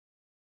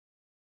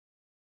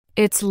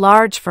 It's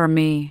large for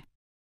me.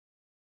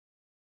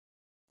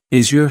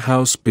 Is your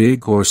house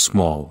big or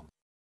small?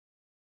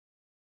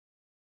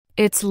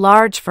 It's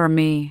large for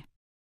me.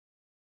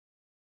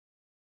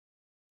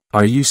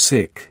 Are you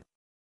sick?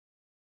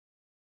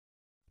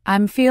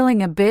 I'm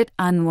feeling a bit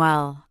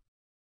unwell.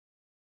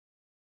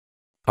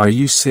 Are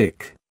you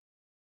sick?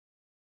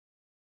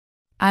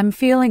 I'm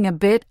feeling a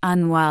bit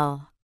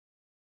unwell.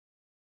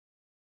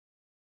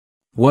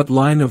 What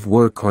line of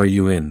work are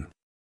you in?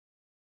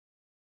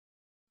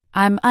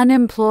 I'm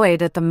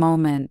unemployed at the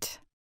moment.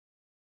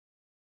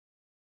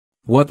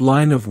 What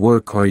line of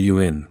work are you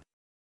in?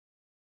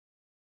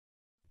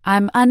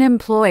 I'm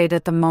unemployed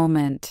at the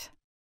moment.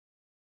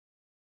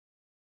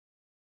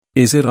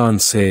 Is it on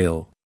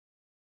sale?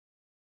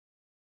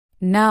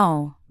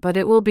 No, but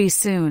it will be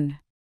soon.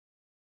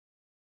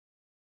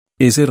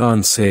 Is it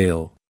on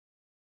sale?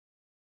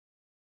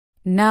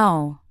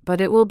 No,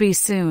 but it will be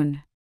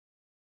soon.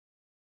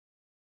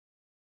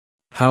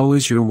 How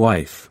is your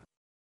wife?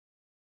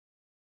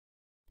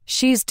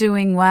 She's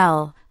doing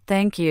well,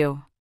 thank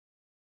you.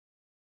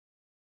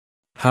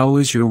 How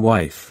is your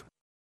wife?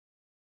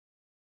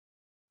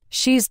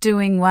 She's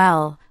doing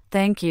well,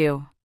 thank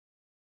you.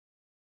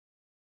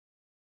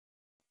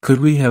 Could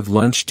we have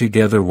lunch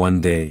together one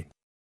day?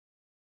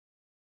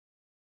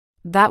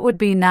 That would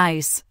be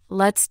nice,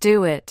 let's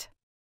do it.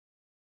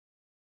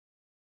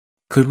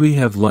 Could we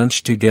have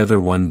lunch together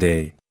one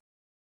day?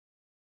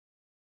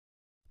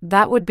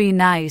 That would be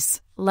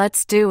nice,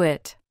 let's do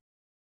it.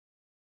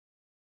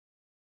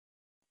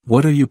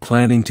 What are you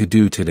planning to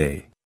do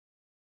today?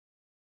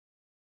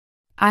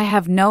 I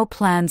have no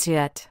plans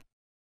yet.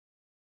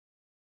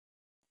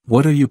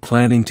 What are you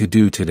planning to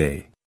do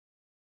today?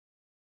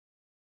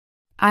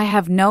 I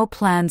have no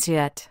plans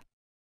yet.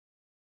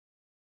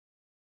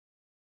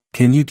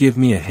 Can you give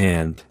me a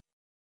hand?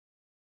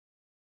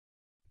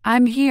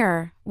 I'm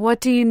here,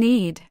 what do you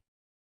need?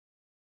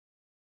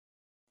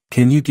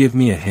 Can you give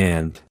me a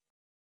hand?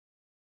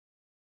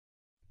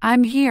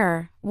 I'm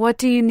here, what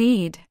do you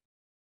need?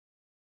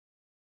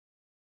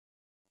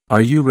 Are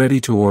you ready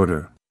to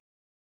order?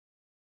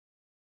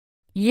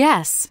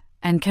 Yes,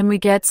 and can we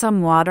get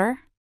some water?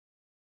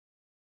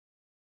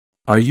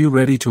 Are you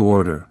ready to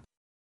order?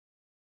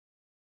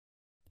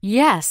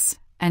 Yes,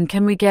 and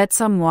can we get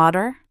some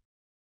water?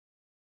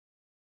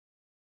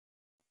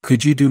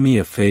 Could you do me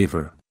a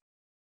favor?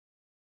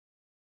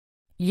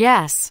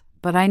 Yes,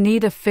 but I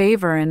need a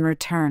favor in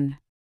return.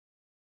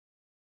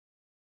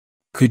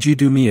 Could you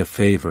do me a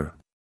favor?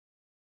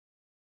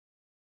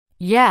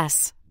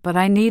 Yes, but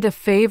I need a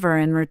favor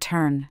in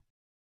return.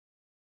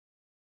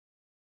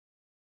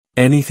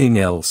 Anything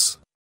else?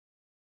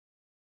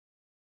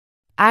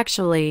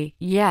 Actually,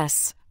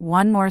 yes,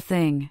 one more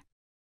thing.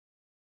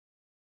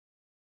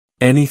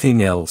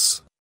 Anything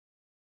else?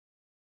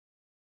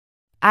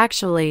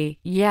 Actually,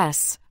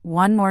 yes,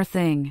 one more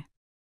thing.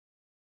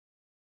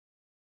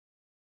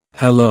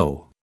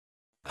 Hello.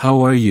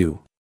 How are you?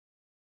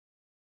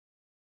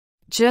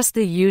 Just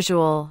the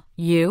usual,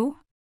 you?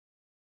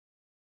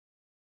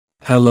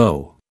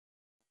 Hello.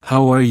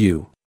 How are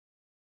you?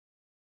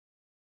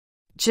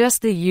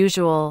 Just the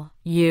usual,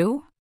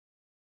 you?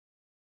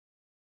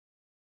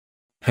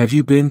 Have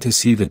you been to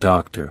see the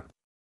doctor?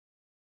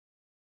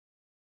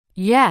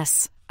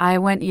 Yes, I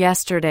went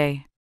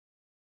yesterday.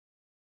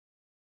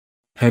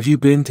 Have you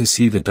been to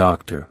see the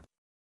doctor?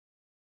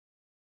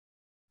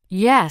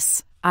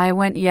 Yes, I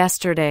went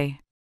yesterday.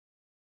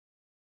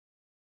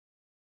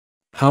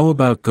 How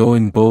about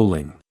going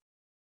bowling?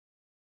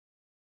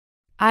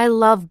 I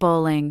love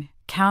bowling,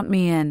 count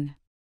me in.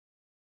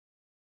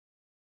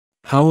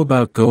 How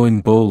about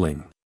going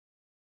bowling?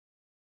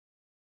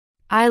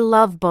 I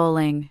love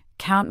bowling,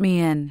 count me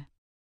in.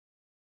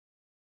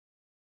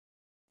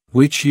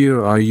 Which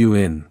year are you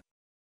in?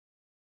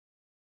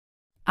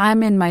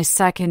 I'm in my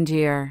second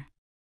year.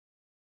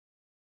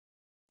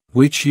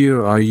 Which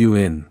year are you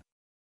in?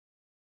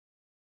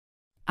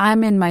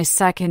 I'm in my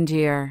second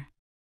year.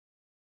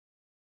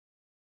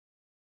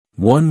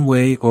 One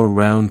way or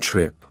round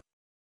trip?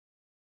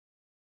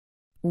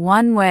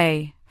 One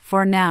way,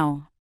 for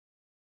now.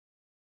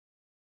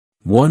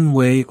 One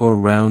way or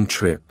round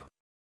trip?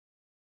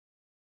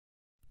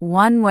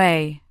 One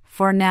way,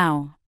 for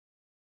now.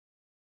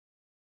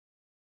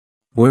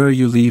 Where are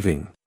you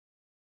leaving?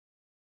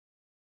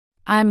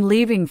 I'm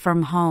leaving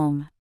from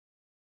home.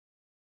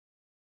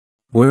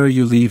 Where are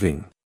you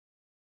leaving?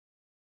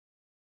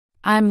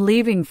 I'm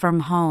leaving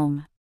from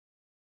home.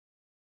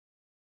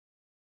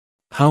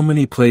 How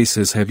many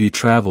places have you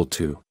traveled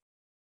to?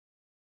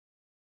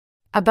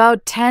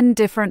 About 10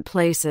 different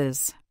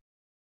places.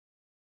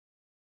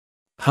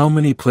 How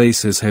many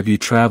places have you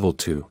traveled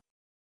to?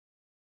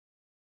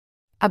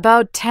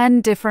 About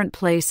 10 different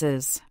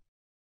places.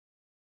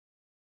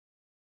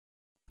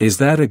 Is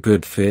that a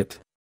good fit?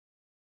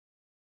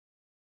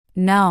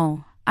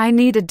 No, I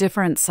need a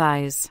different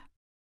size.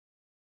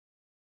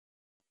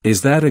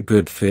 Is that a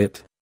good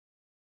fit?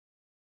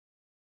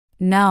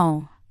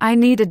 No, I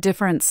need a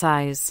different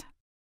size.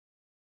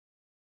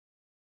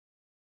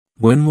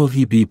 When will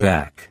he be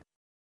back?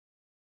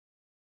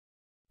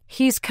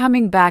 He's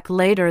coming back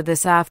later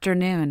this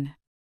afternoon.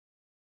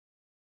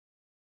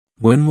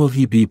 When will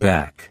he be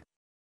back?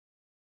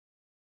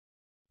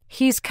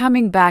 He's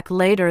coming back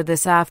later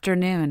this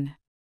afternoon.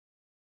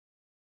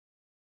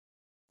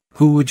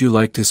 Who would you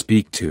like to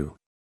speak to?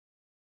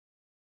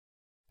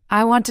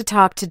 I want to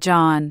talk to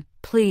John,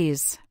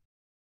 please.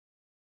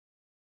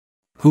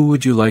 Who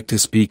would you like to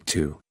speak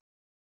to?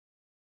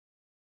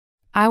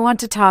 I want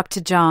to talk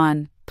to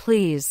John,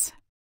 please.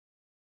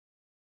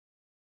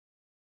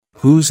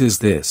 Whose is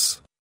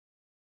this?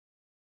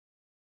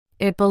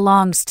 It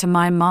belongs to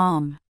my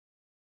mom.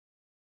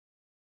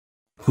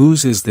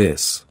 Whose is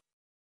this?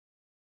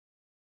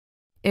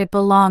 It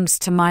belongs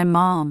to my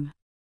mom.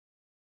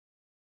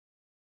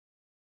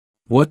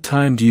 What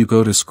time do you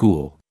go to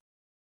school?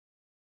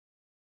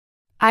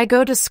 I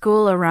go to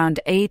school around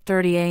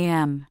 8:30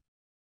 a.m.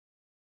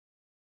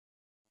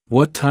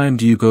 What time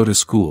do you go to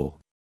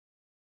school?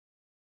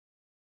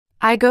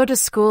 I go to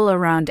school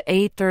around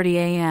 8:30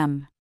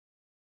 a.m.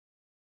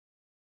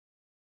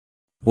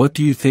 What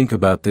do you think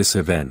about this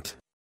event?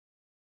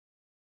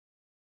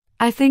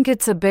 I think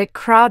it's a bit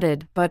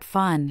crowded but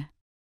fun.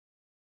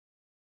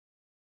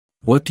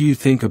 What do you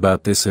think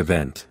about this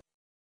event?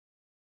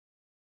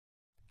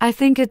 I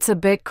think it's a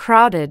bit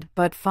crowded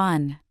but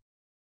fun.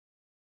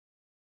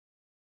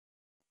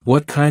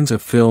 What kinds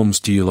of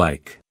films do you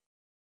like?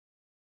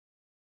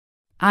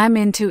 I'm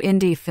into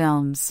indie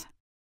films.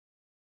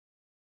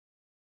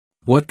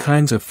 What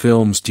kinds of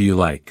films do you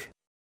like?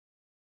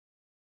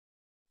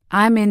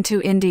 I'm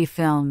into indie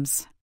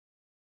films.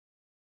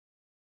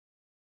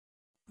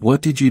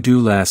 What did you do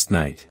last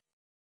night?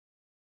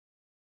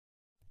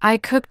 I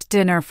cooked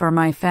dinner for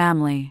my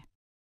family.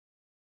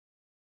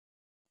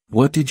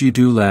 What did you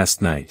do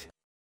last night?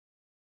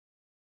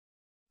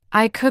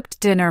 I cooked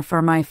dinner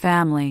for my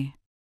family.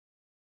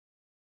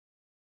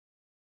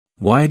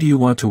 Why do you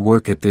want to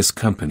work at this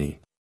company?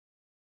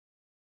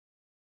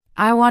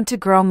 I want to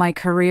grow my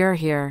career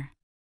here.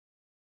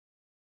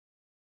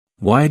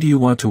 Why do you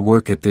want to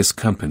work at this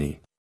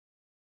company?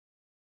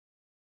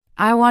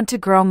 I want to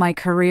grow my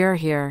career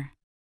here.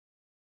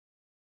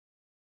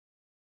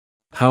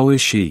 How is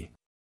she?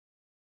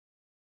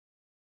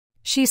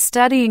 She's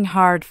studying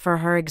hard for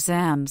her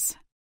exams.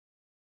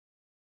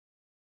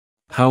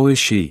 How is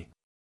she?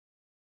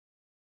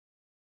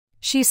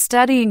 She's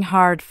studying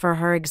hard for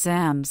her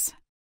exams.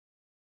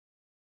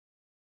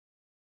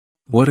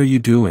 What are you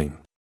doing?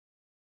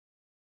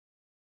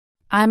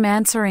 I'm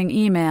answering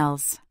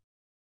emails.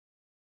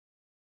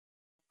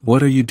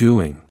 What are you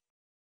doing?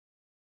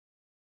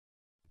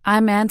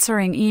 I'm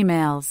answering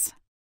emails.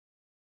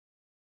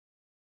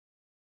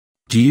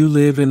 Do you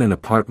live in an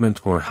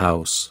apartment or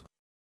house?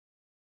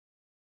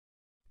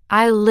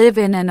 I live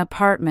in an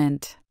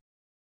apartment.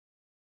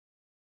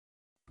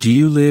 Do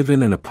you live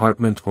in an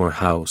apartment or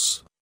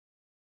house?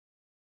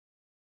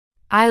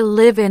 I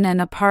live in an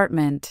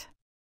apartment.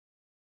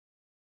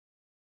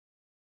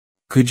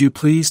 Could you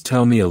please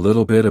tell me a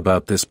little bit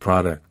about this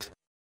product?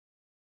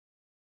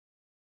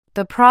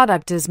 The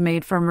product is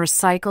made from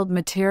recycled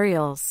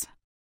materials.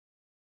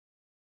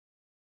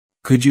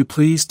 Could you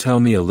please tell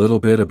me a little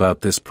bit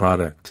about this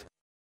product?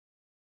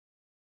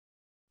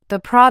 The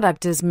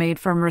product is made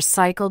from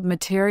recycled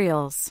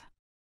materials.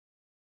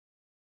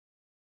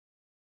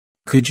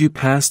 Could you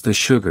pass the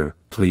sugar,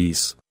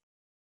 please?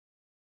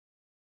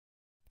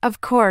 Of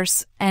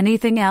course,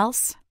 anything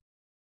else?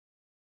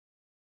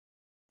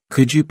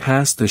 Could you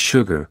pass the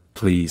sugar,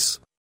 please?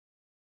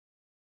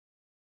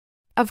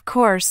 Of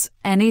course,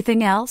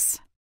 anything else?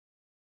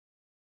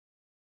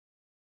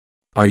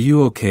 Are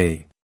you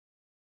okay?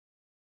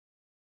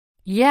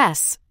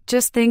 Yes,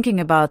 just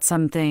thinking about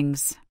some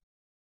things.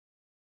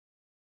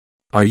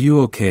 Are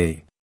you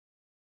okay?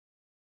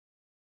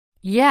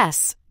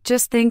 Yes,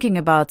 just thinking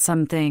about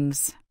some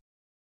things.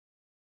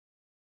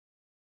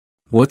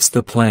 What's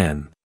the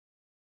plan?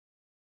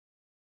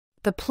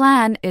 The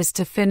plan is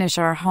to finish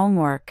our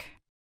homework.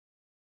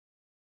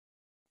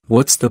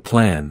 What's the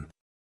plan?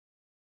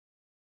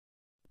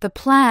 The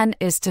plan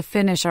is to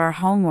finish our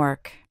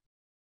homework.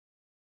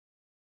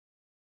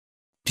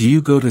 Do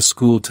you go to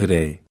school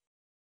today?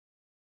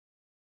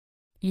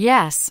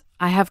 Yes,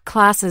 I have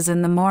classes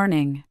in the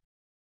morning.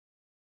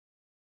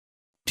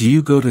 Do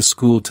you go to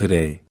school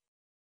today?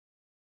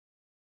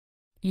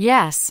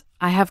 Yes,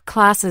 I have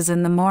classes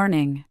in the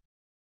morning.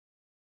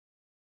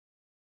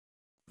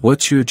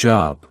 What's your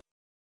job?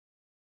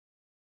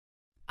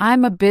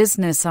 I'm a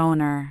business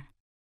owner.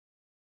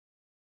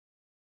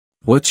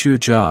 What's your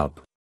job?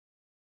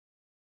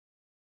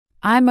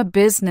 I'm a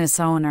business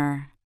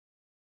owner.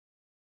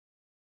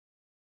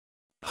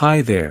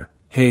 Hi there.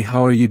 Hey,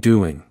 how are you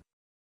doing?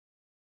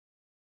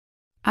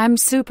 I'm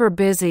super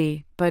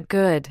busy, but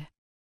good.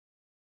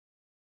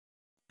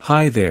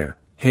 Hi there.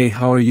 Hey,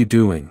 how are you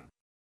doing?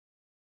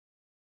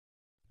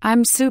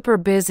 I'm super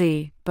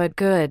busy, but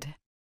good.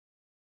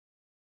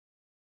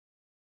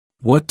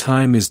 What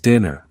time is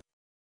dinner?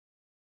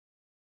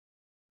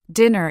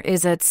 Dinner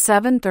is at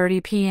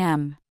 7:30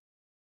 p.m.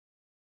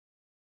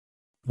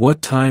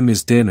 What time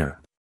is dinner?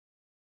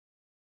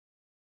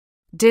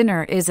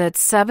 Dinner is at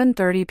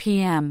 7:30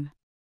 p.m.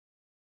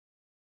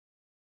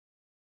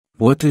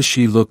 What does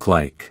she look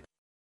like?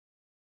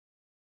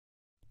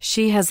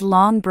 She has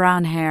long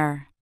brown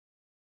hair.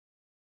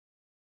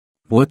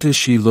 What does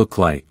she look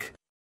like?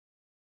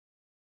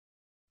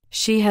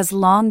 She has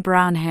long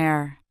brown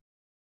hair.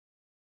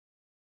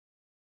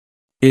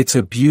 It's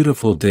a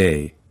beautiful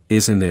day,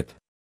 isn't it?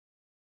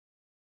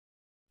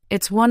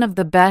 It's one of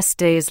the best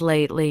days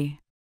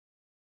lately.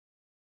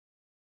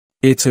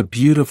 It's a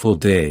beautiful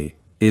day,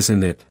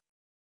 isn't it?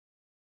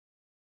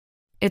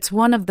 It's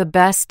one of the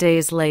best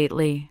days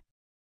lately.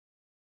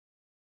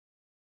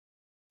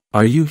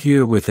 Are you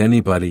here with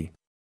anybody?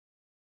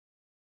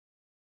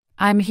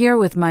 I'm here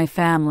with my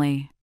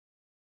family.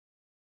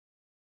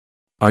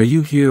 Are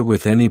you here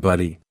with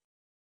anybody?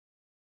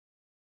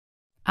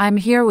 I'm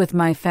here with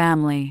my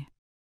family.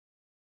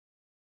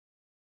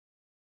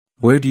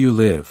 Where do you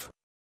live?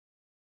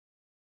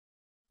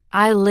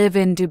 I live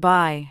in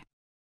Dubai.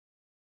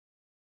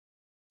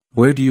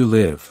 Where do you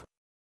live?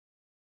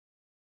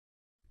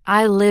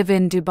 I live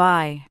in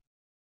Dubai.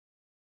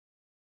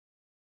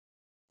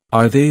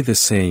 Are they the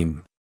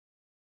same?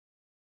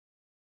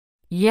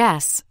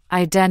 Yes,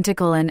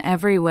 identical in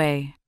every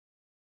way.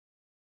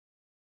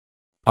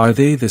 Are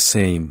they the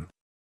same?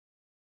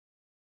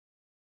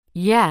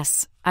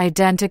 Yes,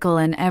 identical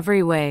in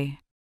every way.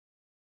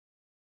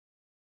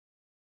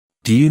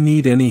 Do you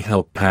need any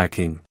help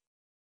packing?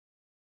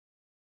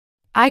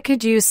 I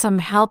could use some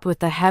help with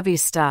the heavy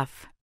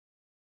stuff.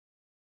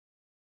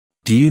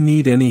 Do you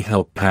need any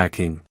help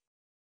packing?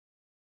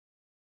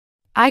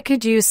 I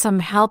could use some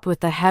help with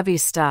the heavy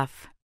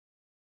stuff.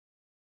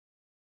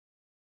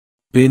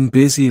 Been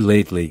busy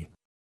lately?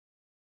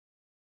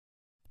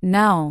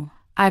 No,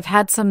 I've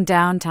had some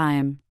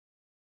downtime.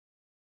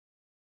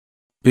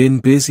 Been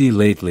busy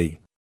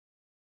lately?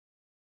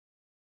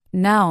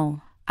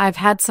 No, I've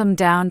had some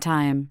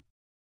downtime.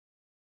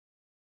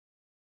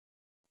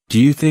 Do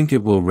you think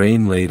it will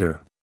rain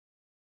later?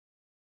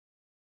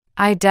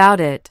 I doubt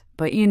it,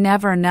 but you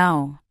never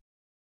know.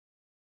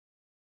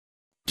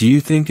 Do you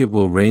think it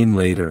will rain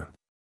later?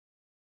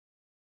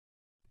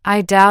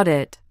 I doubt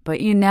it,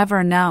 but you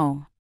never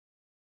know.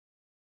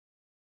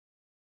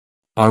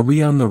 Are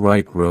we on the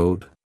right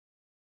road?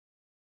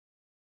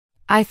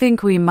 I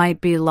think we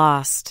might be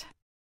lost.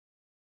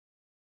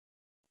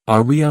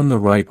 Are we on the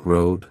right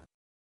road?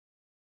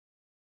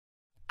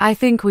 I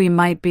think we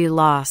might be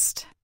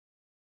lost.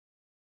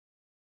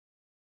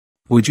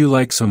 Would you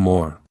like some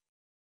more?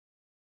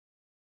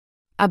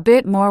 A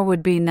bit more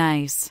would be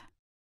nice.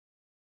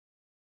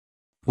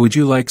 Would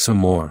you like some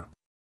more?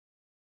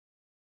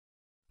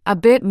 A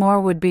bit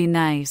more would be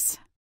nice.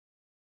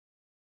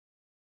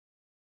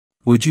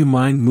 Would you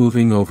mind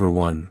moving over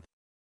one?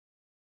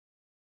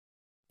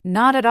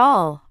 Not at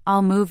all,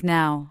 I'll move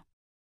now.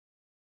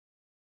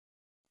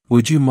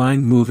 Would you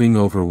mind moving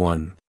over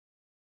one?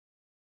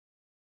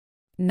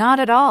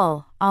 Not at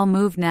all, I'll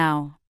move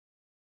now.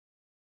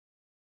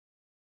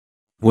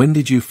 When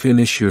did you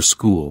finish your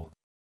school?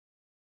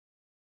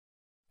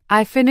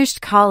 I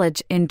finished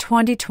college in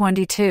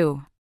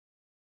 2022.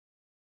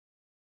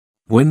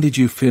 When did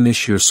you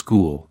finish your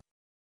school?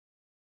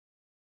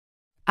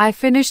 I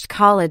finished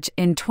college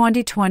in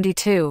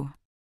 2022.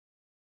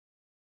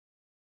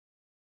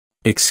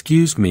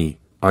 Excuse me,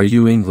 are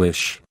you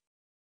English?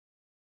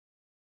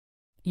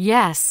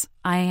 Yes,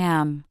 I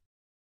am.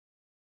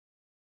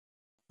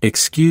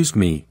 Excuse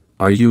me,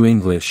 are you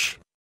English?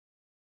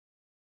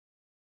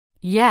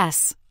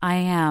 Yes, I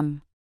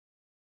am.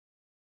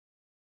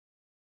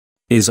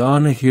 Is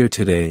Anna here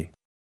today?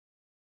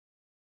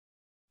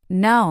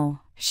 No,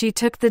 she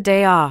took the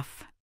day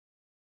off.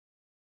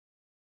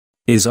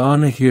 Is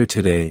Anna here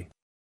today?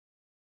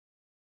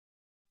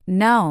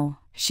 No,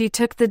 she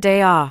took the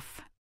day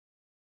off.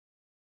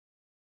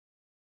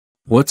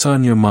 What's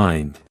on your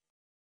mind?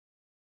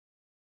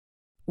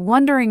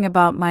 Wondering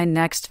about my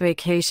next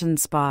vacation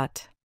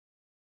spot.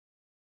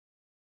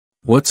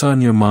 What's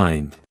on your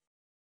mind?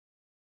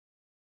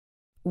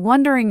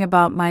 Wondering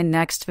about my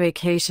next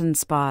vacation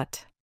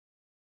spot.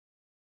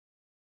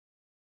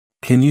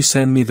 Can you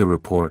send me the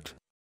report?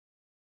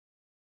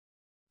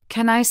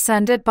 Can I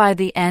send it by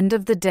the end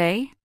of the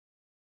day?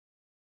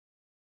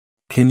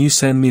 Can you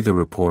send me the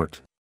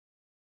report?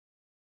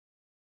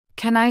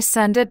 Can I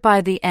send it by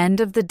the end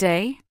of the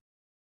day?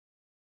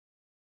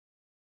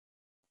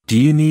 Do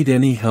you need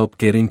any help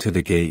getting to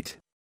the gate?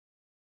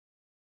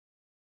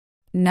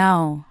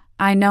 No,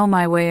 I know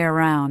my way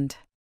around.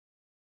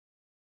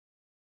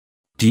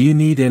 Do you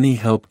need any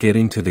help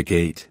getting to the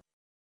gate?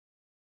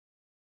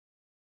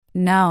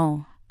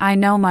 No, I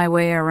know my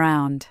way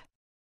around.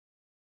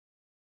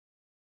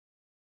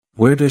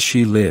 Where does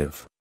she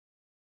live?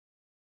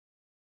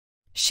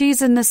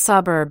 She's in the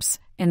suburbs,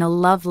 in a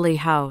lovely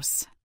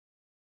house.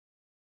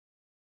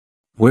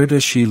 Where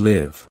does she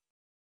live?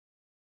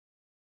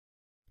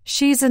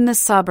 She's in the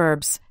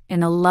suburbs,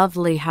 in a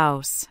lovely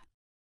house.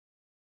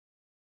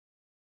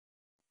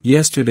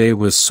 Yesterday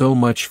was so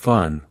much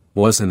fun,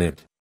 wasn't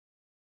it?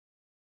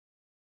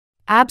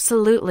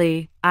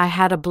 Absolutely, I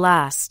had a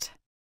blast.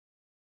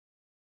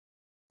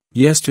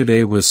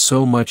 Yesterday was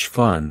so much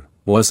fun,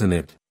 wasn't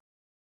it?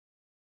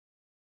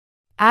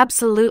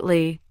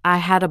 Absolutely, I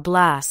had a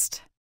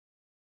blast.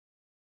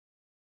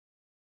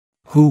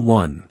 Who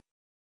won?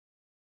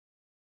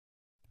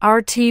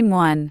 Our team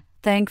won,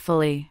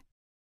 thankfully.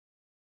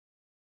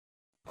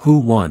 Who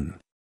won?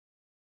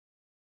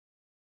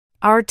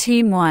 Our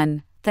team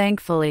won,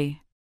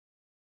 thankfully.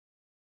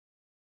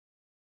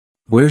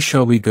 Where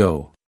shall we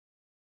go?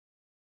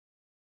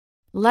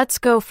 Let's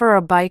go for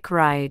a bike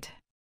ride.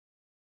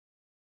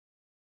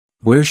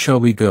 Where shall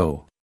we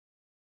go?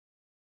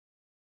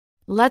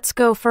 Let's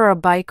go for a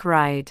bike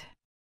ride.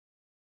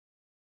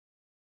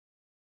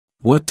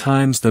 What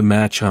time's the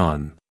match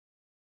on?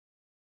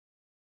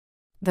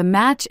 The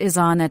match is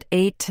on at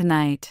 8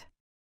 tonight.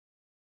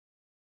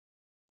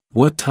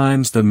 What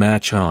time's the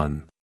match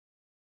on?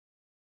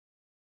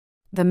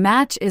 The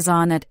match is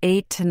on at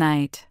 8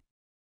 tonight.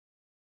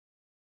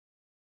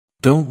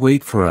 Don't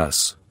wait for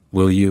us,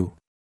 will you?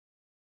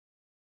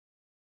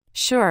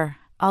 Sure,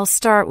 I'll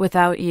start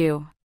without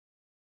you.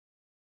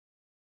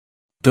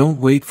 Don't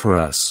wait for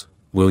us,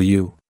 will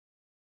you?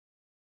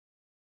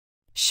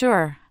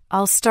 Sure,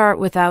 I'll start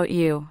without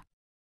you.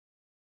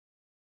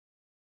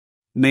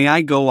 May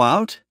I go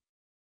out?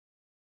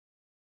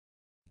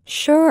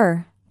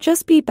 Sure,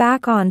 just be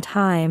back on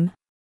time.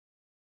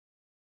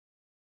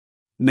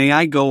 May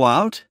I go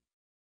out?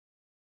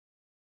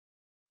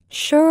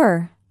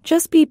 Sure,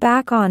 just be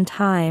back on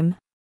time.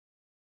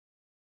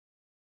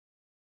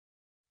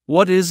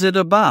 What is it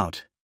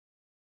about?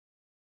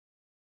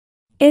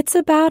 It's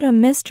about a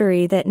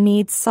mystery that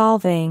needs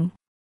solving.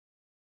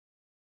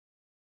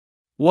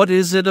 What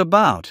is it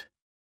about?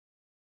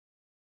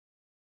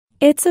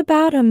 It's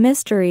about a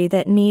mystery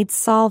that needs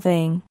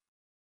solving.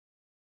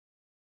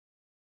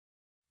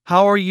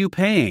 How are you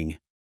paying?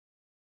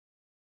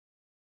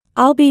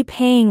 I'll be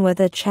paying with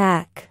a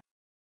check.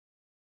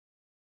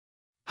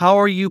 How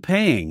are you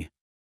paying?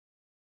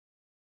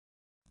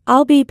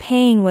 I'll be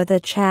paying with a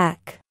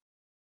check.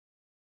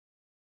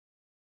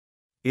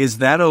 Is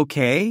that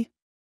okay?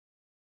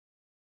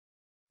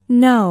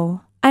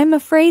 No, I'm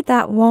afraid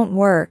that won't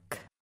work.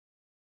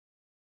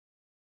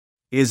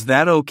 Is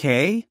that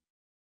okay?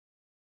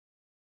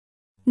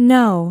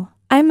 No,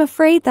 I'm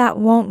afraid that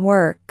won't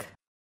work.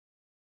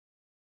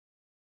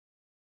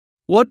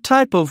 What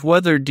type of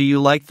weather do you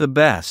like the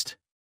best?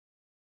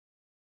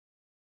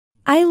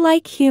 I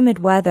like humid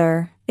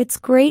weather. It's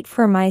great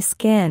for my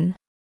skin.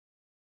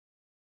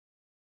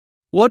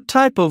 What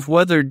type of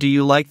weather do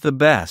you like the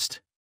best?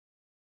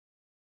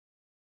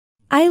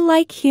 I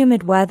like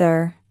humid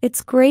weather.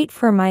 It's great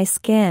for my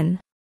skin.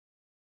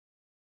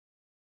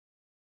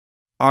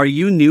 Are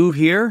you new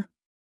here?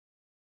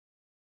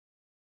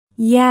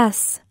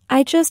 Yes,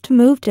 I just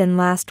moved in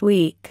last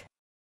week.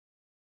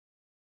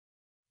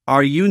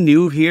 Are you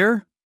new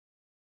here?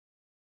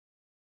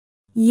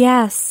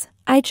 Yes,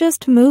 I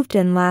just moved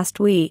in last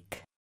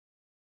week.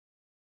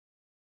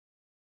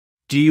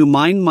 Do you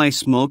mind my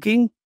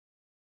smoking?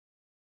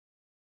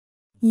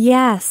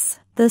 Yes,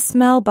 the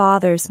smell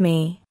bothers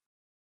me.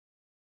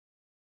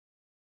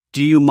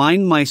 Do you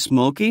mind my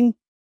smoking?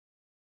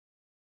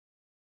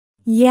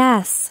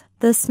 Yes,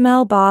 the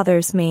smell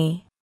bothers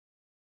me.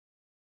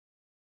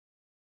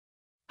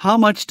 How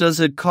much does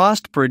it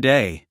cost per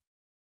day?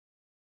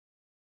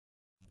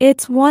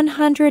 It's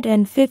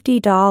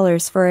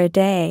 $150 for a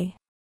day.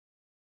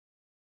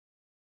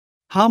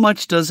 How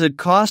much does it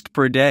cost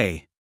per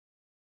day?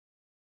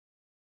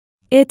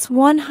 It's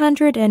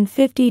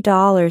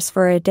 $150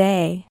 for a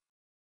day.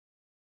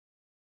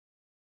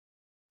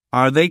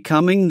 Are they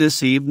coming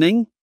this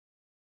evening?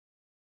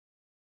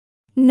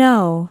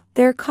 No,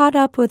 they're caught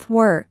up with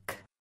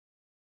work.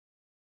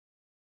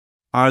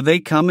 Are they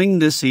coming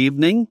this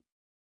evening?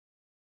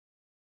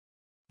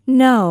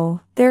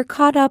 No, they're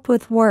caught up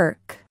with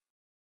work.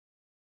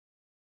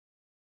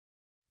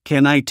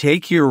 Can I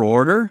take your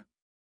order?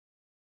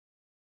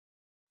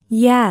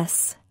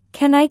 Yes,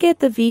 can I get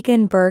the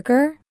vegan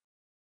burger?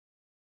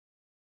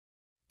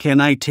 Can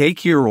I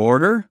take your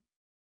order?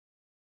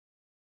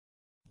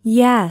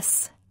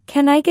 Yes,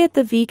 can I get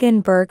the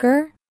vegan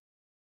burger?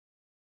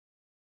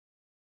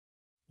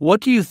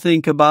 What do you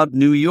think about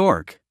New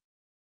York?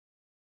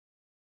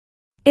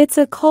 It's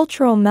a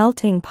cultural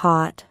melting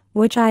pot,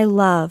 which I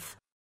love.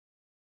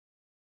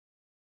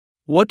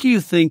 What do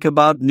you think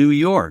about New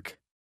York?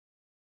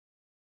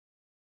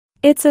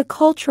 It's a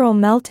cultural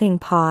melting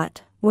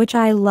pot, which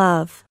I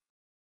love.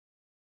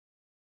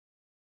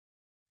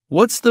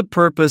 What's the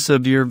purpose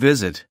of your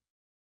visit?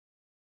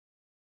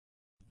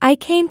 I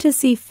came to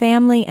see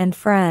family and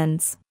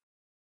friends.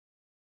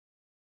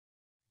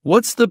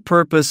 What's the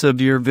purpose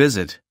of your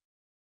visit?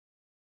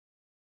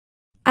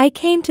 I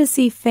came to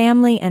see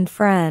family and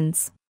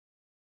friends.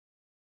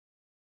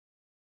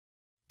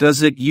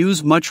 Does it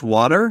use much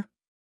water?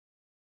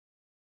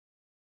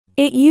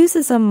 It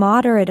uses a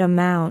moderate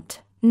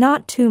amount,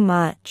 not too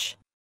much.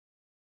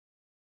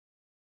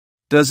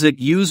 Does it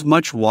use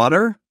much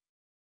water?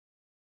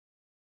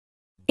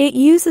 It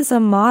uses a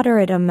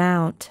moderate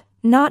amount,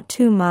 not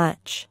too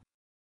much.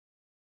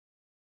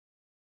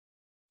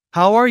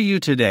 How are you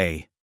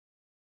today?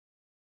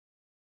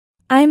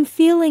 I'm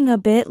feeling a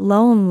bit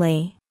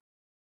lonely.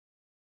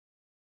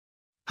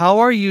 How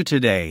are you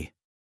today?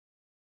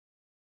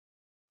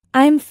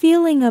 I'm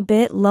feeling a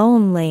bit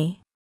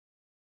lonely.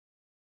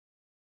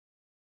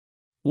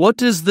 What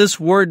does this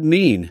word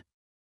mean?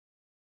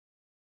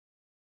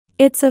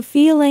 It's a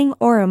feeling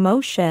or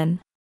emotion.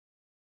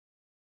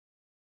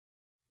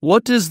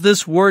 What does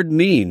this word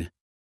mean?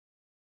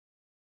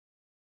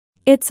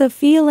 It's a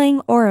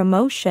feeling or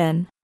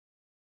emotion.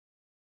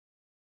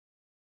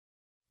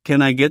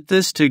 Can I get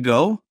this to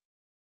go?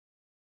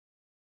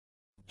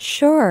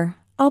 Sure,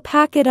 I'll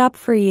pack it up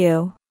for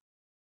you.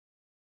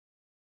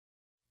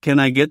 Can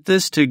I get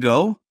this to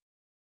go?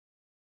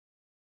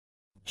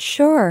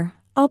 Sure,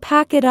 I'll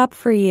pack it up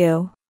for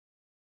you.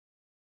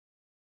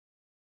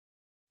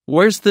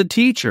 Where's the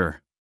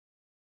teacher?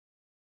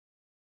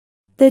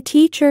 The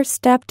teacher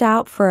stepped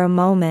out for a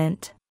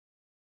moment.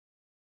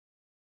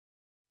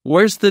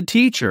 Where's the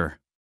teacher?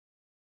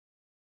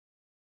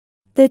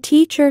 The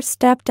teacher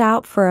stepped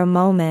out for a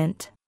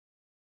moment.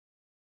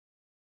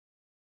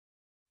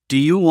 Do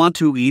you want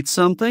to eat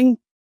something?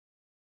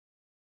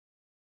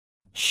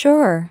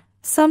 Sure,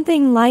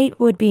 something light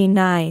would be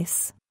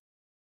nice.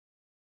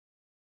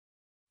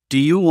 Do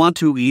you want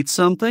to eat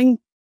something?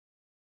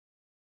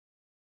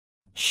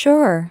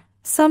 Sure,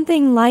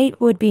 something light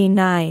would be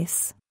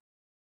nice.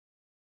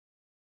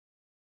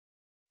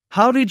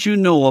 How did you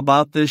know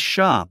about this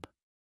shop?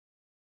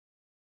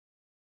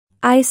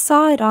 I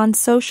saw it on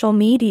social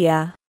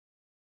media.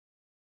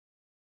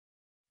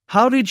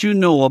 How did you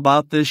know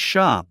about this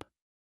shop?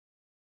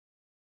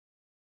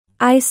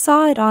 I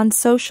saw it on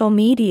social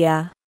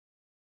media.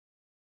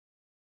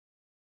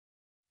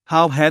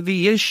 How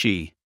heavy is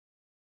she?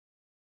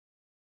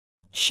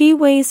 She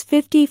weighs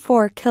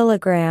 54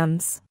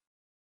 kilograms.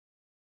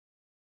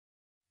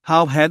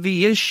 How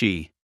heavy is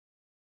she?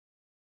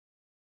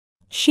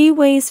 She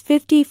weighs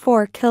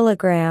 54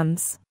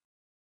 kilograms.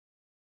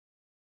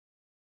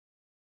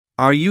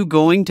 Are you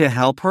going to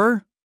help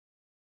her?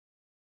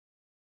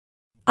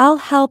 I'll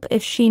help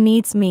if she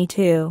needs me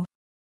to.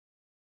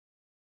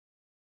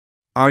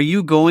 Are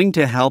you going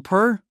to help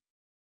her?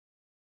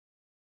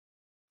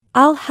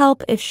 I'll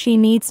help if she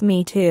needs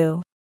me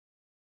to.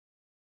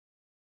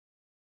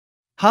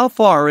 How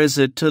far is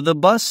it to the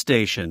bus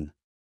station?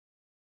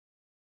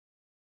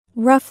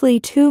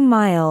 Roughly 2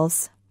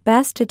 miles.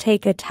 Best to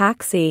take a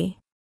taxi.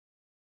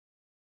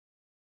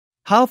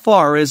 How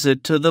far is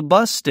it to the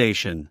bus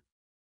station?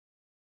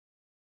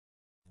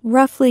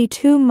 Roughly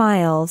 2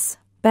 miles.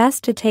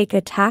 Best to take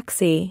a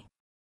taxi.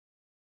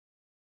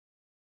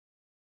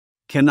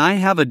 Can I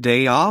have a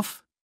day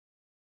off?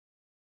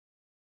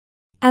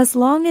 As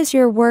long as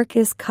your work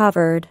is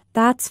covered,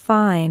 that's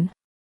fine.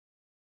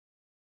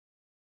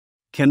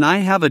 Can I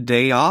have a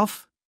day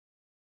off?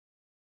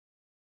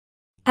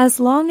 As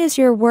long as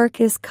your work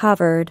is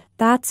covered,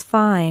 that's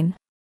fine.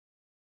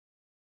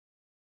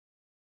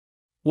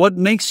 What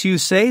makes you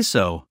say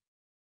so?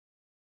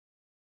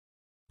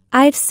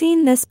 I've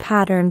seen this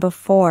pattern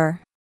before.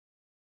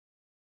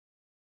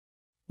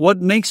 What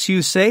makes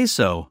you say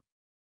so?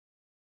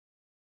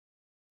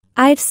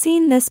 I've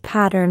seen this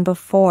pattern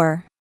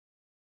before.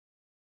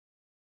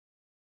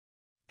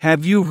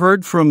 Have you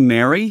heard from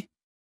Mary?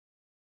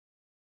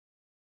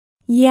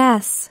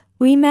 Yes,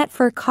 we met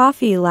for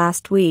coffee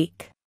last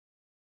week.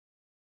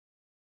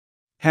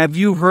 Have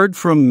you heard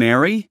from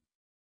Mary?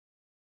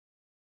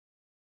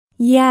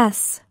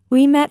 Yes,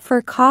 we met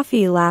for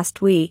coffee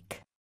last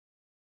week.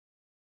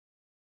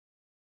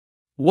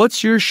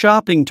 What's your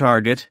shopping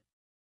target?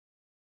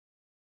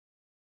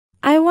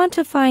 I want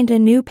to find a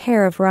new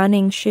pair of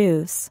running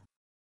shoes.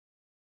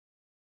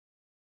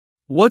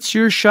 What's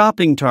your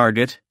shopping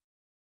target?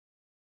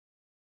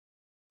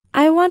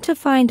 I want to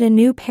find a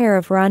new pair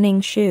of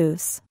running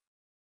shoes.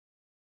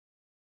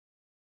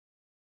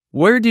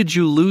 Where did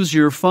you lose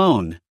your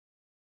phone?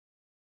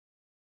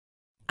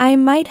 I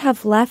might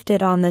have left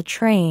it on the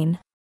train.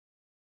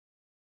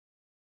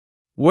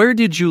 Where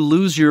did you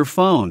lose your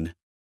phone?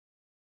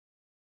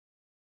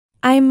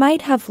 I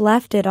might have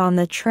left it on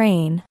the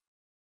train.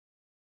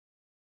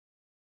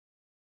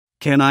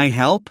 Can I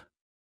help?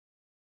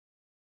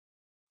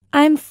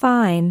 I'm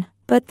fine,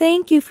 but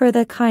thank you for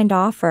the kind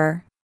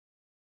offer.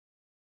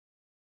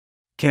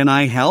 Can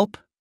I help?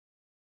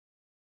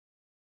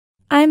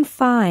 I'm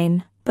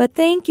fine, but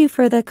thank you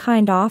for the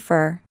kind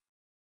offer.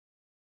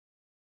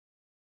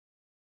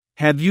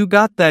 Have you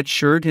got that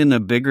shirt in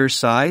a bigger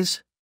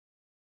size?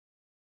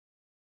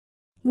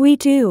 We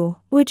do.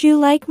 Would you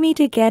like me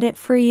to get it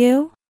for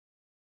you?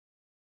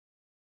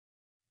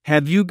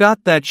 Have you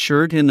got that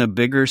shirt in a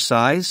bigger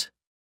size?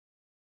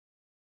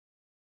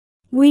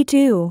 We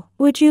do.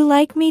 Would you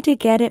like me to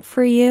get it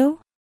for you?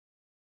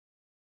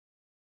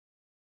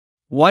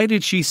 Why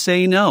did she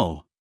say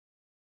no?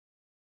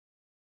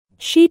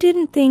 She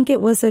didn't think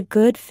it was a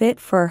good fit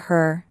for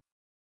her.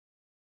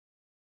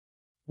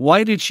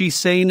 Why did she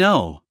say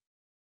no?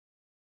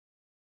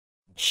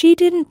 She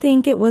didn't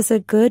think it was a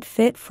good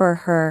fit for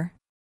her.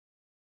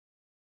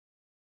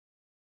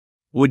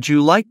 Would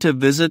you like to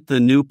visit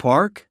the new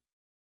park?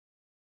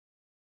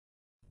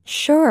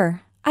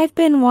 Sure, I've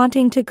been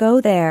wanting to go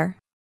there.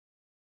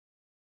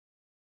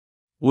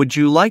 Would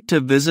you like to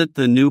visit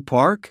the new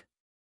park?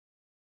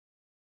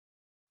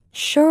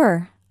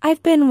 Sure,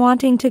 I've been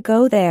wanting to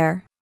go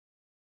there.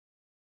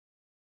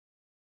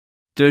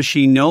 Does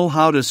she know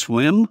how to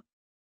swim?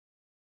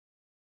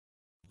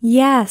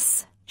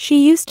 Yes,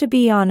 she used to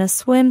be on a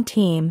swim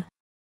team.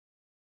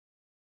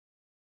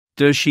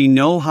 Does she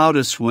know how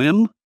to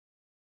swim?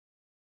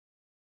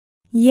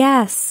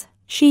 Yes,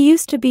 she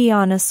used to be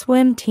on a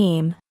swim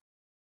team.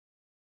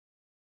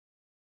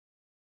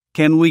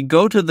 Can we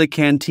go to the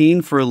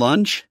canteen for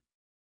lunch?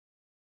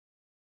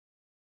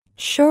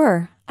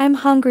 Sure, I'm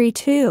hungry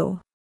too.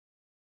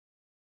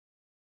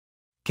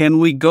 Can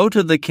we go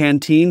to the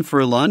canteen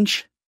for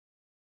lunch?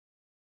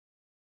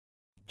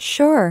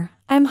 Sure,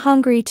 I'm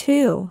hungry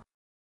too.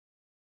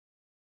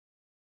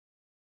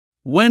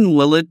 When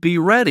will it be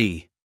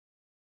ready?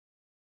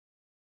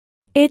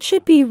 It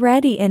should be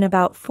ready in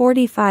about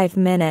 45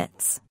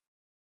 minutes.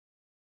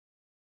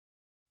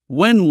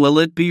 When will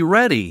it be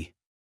ready?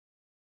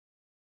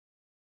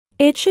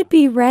 It should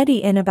be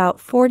ready in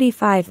about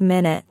 45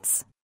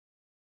 minutes.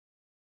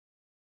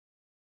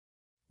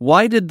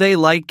 Why did they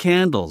light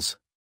candles?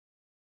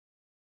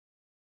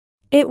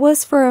 It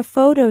was for a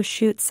photo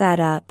shoot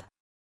setup.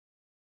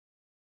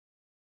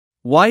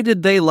 Why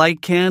did they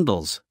light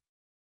candles?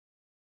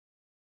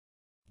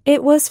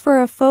 It was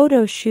for a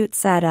photo shoot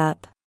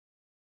setup.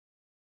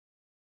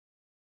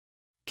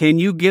 Can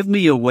you give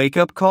me a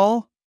wake-up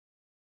call?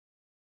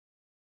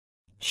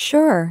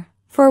 Sure,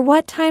 for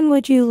what time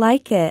would you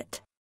like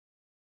it?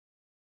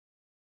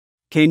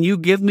 Can you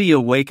give me a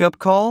wake-up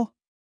call?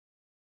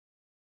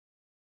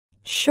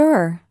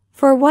 Sure,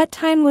 for what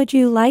time would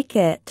you like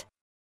it?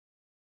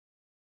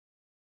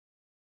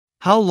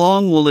 How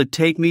long will it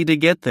take me to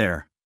get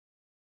there?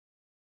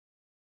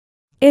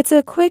 It's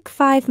a quick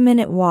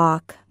 5-minute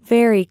walk,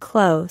 very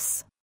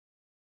close.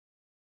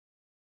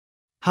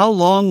 How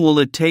long will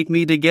it take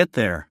me to get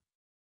there?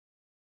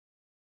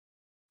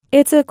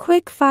 It's a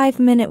quick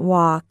 5-minute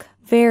walk,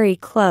 very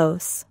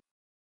close.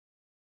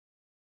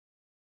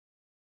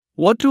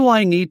 What do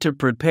I need to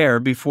prepare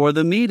before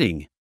the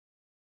meeting?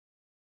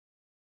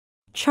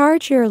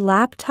 Charge your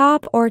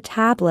laptop or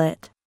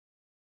tablet.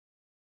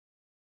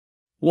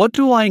 What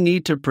do I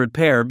need to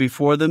prepare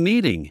before the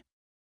meeting?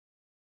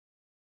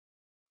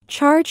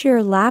 Charge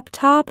your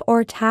laptop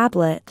or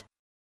tablet.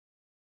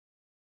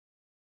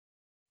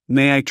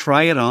 May I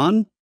try it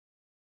on?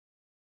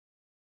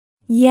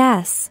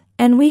 Yes,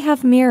 and we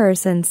have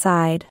mirrors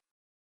inside.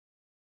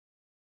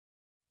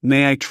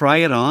 May I try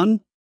it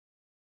on?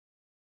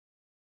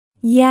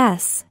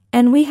 Yes,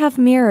 and we have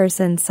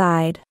mirrors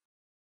inside.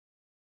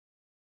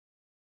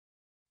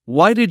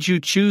 Why did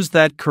you choose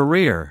that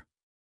career?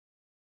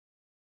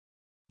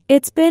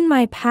 It's been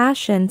my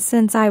passion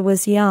since I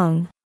was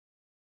young.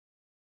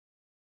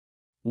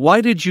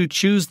 Why did you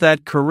choose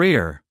that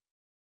career?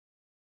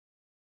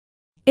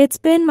 It's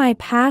been my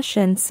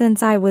passion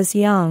since I was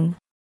young.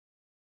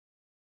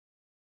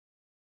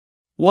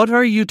 What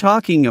are you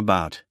talking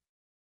about?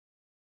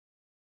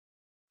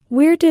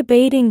 We're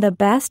debating the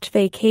best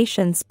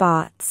vacation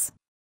spots.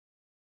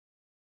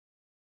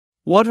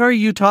 What are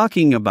you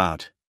talking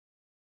about?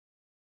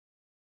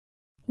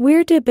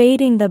 We're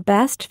debating the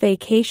best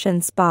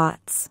vacation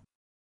spots.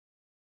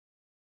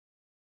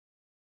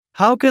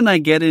 How can I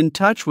get in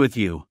touch with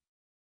you?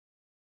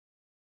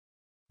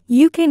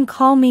 You can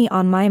call me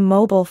on my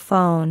mobile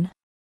phone.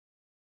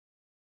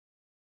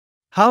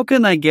 How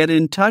can I get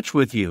in touch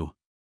with you?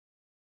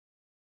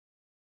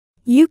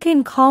 You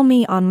can call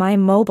me on my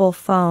mobile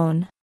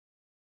phone.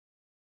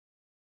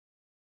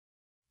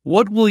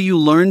 What will you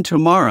learn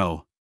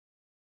tomorrow?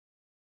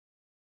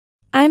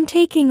 I'm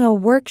taking a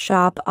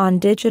workshop on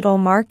digital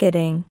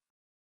marketing.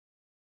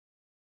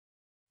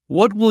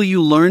 What will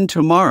you learn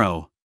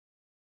tomorrow?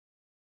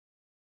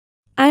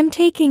 I'm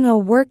taking a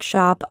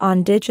workshop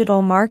on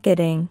digital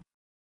marketing.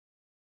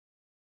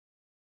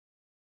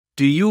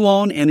 Do you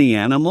own any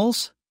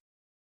animals?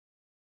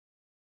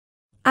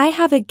 I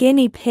have a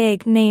guinea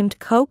pig named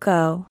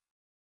Coco.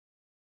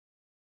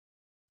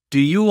 Do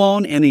you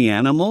own any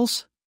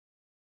animals?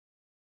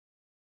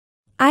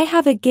 I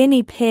have a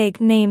guinea pig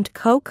named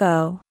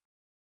Coco.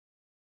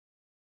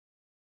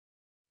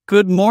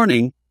 Good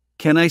morning.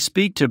 Can I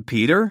speak to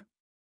Peter?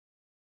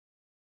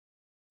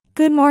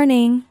 Good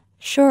morning.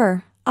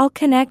 Sure, I'll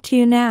connect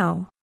you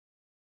now.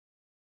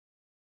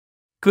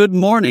 Good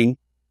morning.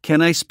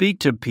 Can I speak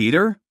to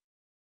Peter?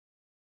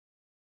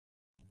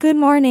 Good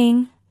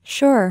morning.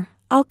 Sure,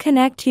 I'll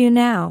connect you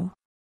now.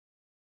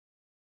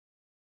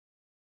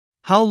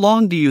 How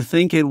long do you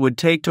think it would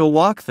take to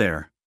walk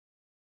there?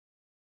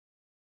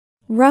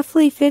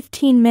 Roughly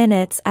 15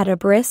 minutes at a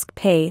brisk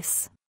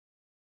pace.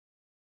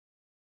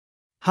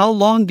 How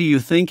long do you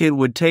think it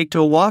would take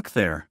to walk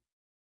there?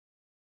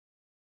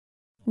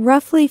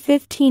 Roughly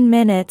 15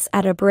 minutes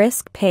at a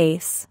brisk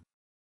pace.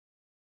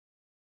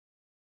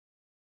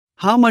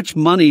 How much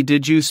money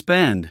did you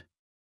spend?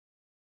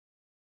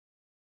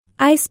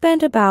 I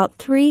spent about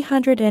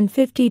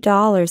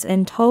 $350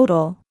 in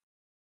total.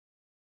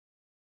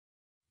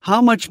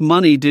 How much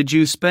money did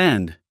you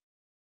spend?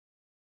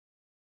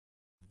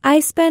 I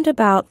spent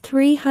about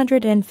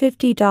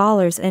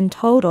 $350 in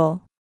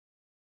total.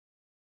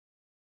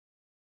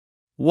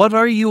 What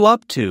are you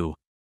up to?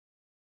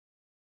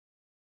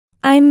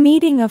 I'm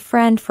meeting a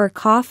friend for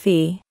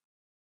coffee.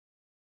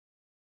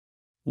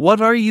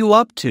 What are you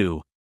up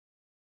to?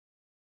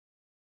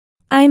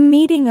 I'm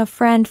meeting a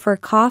friend for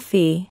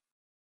coffee.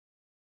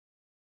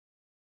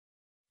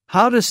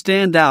 How to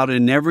stand out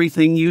in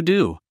everything you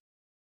do.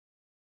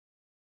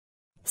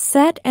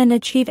 Set and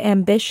achieve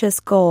ambitious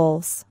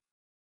goals.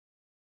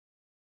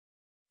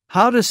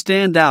 How to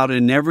stand out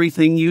in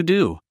everything you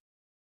do.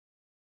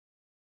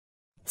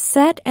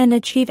 Set and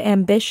achieve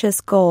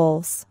ambitious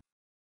goals.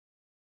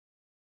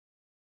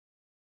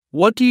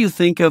 What do you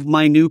think of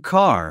my new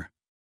car?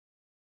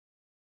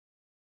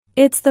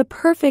 It's the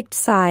perfect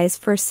size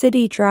for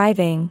city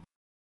driving.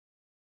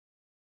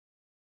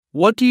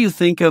 What do you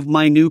think of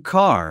my new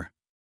car?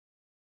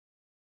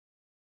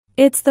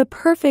 It's the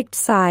perfect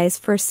size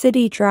for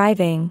city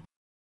driving.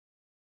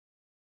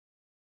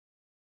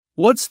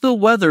 What's the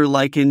weather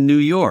like in New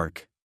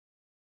York?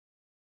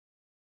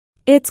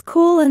 It's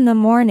cool in the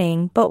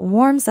morning but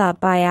warms up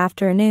by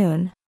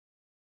afternoon.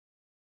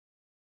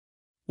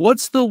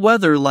 What's the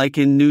weather like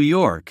in New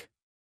York?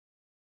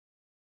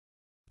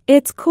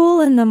 It's cool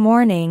in the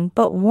morning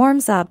but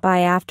warms up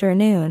by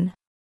afternoon.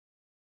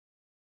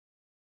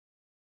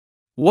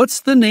 What's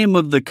the name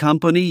of the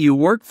company you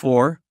work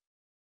for?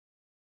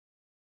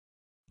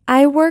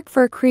 I work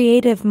for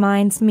Creative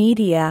Minds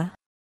Media.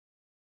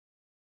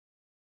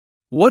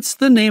 What's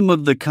the name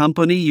of the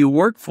company you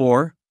work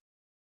for?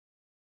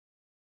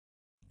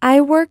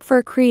 I work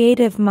for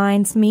Creative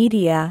Minds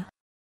Media.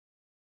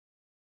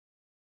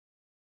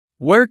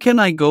 Where can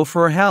I go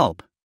for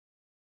help?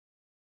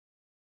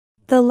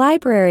 The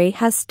library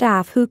has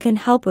staff who can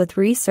help with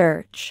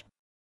research.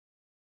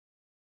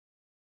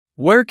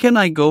 Where can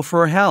I go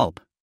for help?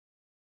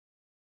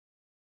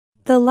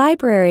 The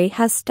library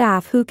has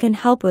staff who can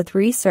help with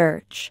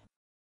research.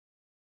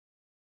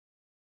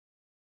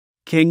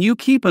 Can you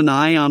keep an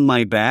eye on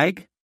my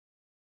bag?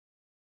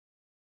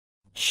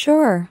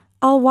 Sure,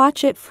 I'll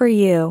watch it for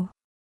you.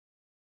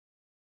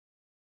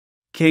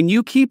 Can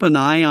you keep an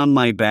eye on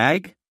my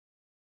bag?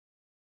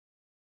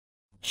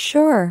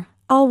 Sure,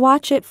 I'll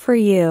watch it for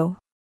you.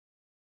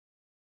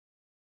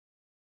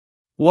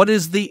 What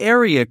is the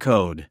area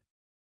code?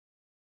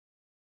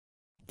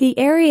 The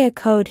area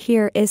code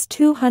here is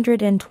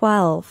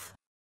 212.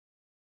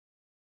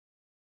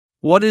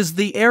 What is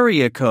the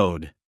area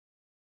code?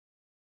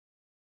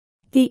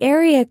 The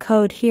area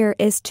code here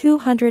is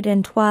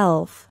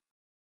 212.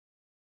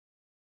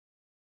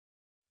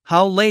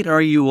 How late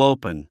are you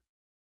open?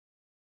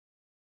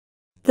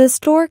 The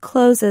store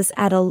closes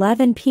at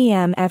 11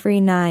 p.m.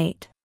 every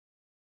night.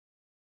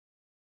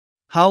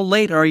 How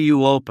late are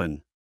you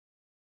open?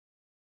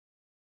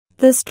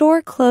 The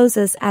store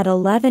closes at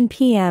 11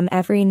 p.m.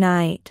 every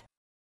night.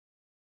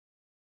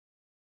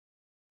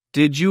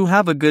 Did you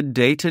have a good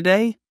day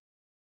today?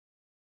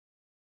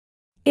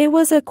 It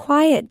was a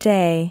quiet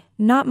day,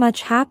 not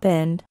much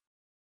happened.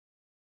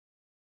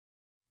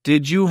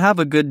 Did you have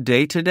a good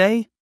day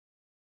today?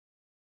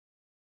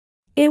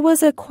 It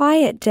was a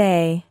quiet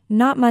day,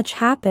 not much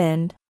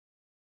happened.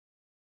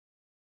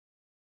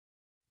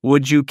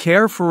 Would you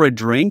care for a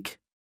drink?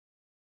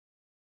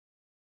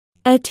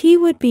 A tea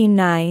would be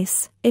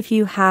nice, if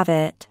you have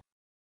it.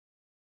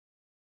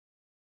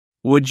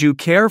 Would you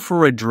care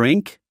for a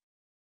drink?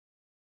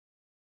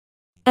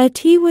 A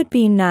tea would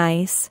be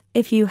nice,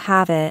 if you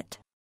have it.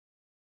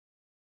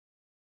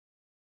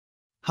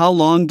 How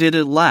long did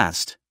it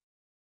last?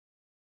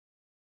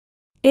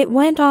 It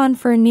went on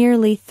for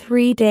nearly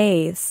 3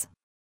 days.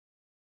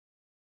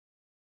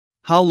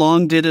 How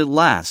long did it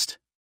last?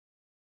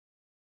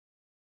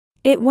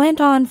 It went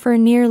on for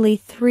nearly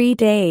 3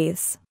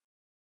 days.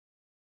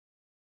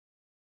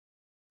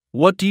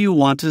 What do you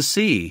want to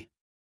see?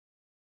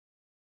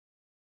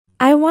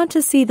 I want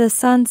to see the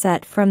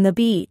sunset from the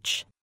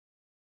beach.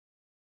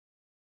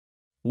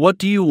 What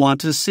do you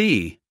want to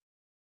see?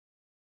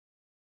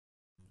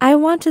 I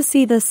want to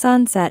see the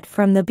sunset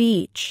from the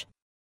beach.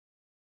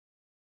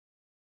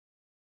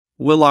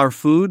 Will our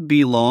food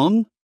be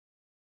long?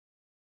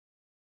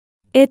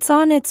 It's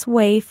on its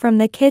way from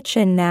the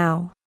kitchen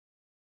now.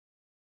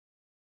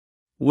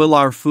 Will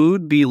our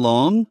food be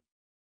long?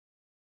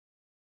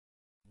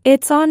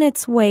 It's on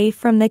its way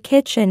from the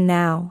kitchen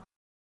now.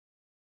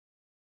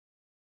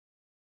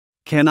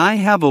 Can I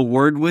have a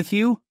word with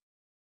you?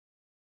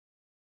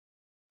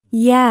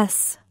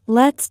 Yes,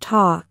 let's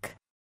talk.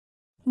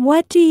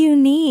 What do you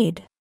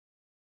need?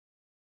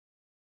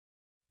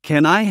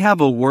 Can I have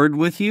a word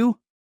with you?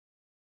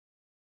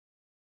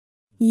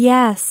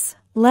 Yes,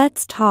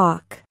 let's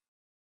talk.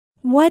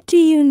 What do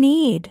you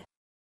need?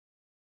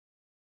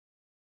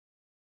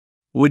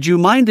 Would you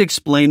mind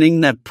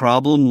explaining that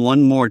problem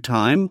one more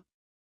time?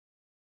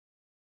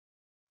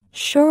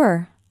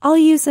 Sure, I'll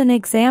use an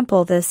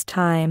example this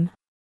time.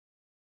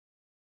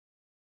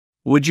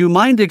 Would you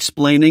mind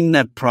explaining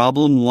that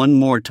problem one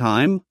more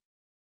time?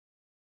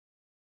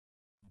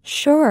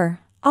 Sure,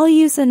 I'll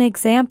use an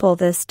example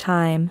this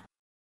time.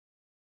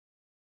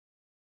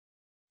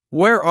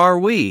 Where are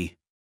we?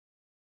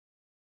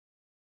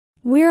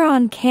 We're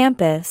on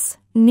campus,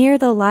 near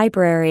the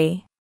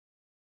library.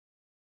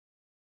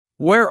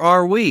 Where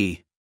are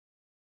we?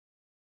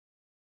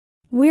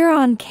 We're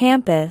on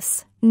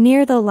campus,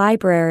 near the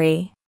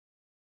library.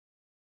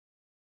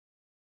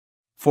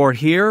 For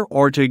here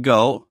or to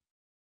go?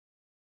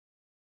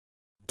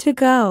 To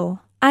go,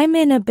 I'm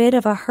in a bit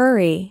of a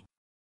hurry.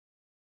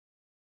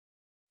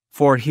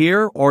 For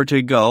here or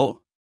to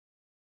go?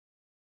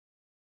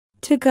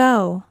 To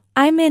go,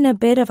 I'm in a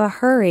bit of a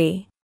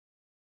hurry.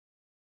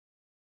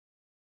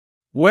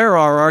 Where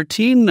are our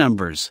team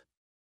members?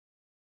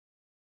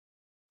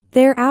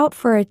 They're out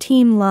for a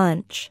team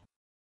lunch.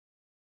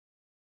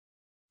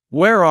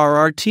 Where are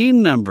our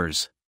team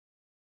members?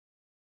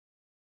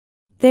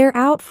 They're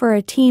out for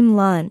a team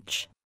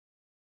lunch.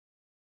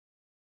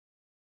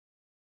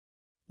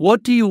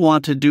 What do you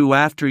want to do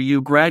after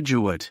you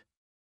graduate?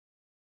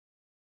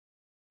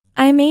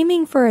 I'm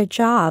aiming for a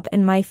job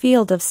in my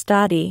field of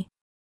study.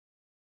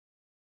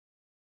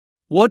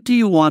 What do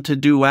you want to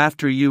do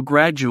after you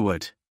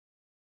graduate?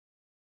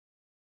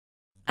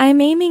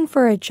 I'm aiming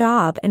for a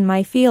job in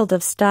my field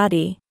of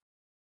study.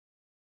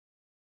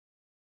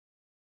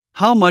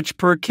 How much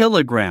per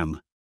kilogram?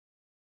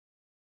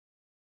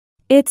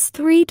 It's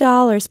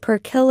 $3 per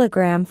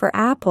kilogram for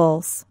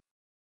apples.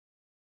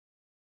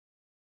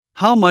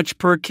 How much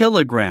per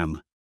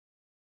kilogram?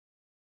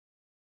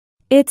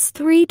 It's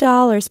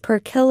 $3 per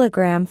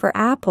kilogram for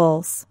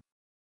apples.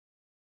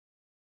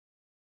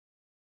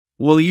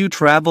 Will you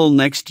travel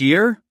next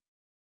year?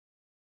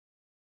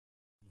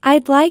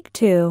 I'd like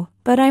to,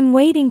 but I'm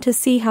waiting to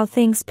see how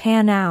things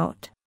pan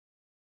out.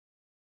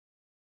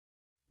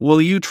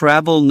 Will you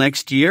travel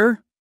next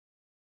year?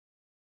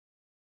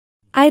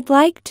 I'd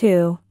like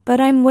to, but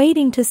I'm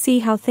waiting to see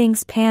how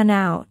things pan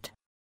out.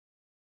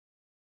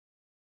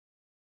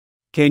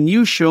 Can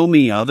you show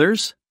me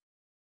others?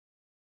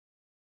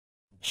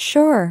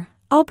 Sure,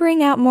 I'll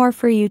bring out more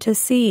for you to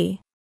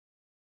see.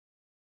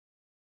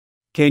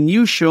 Can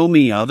you show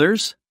me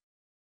others?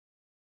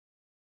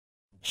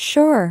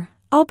 Sure,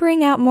 I'll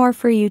bring out more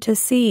for you to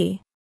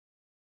see.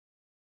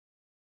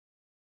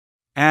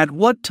 At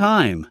what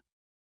time?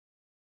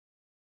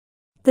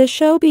 The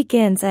show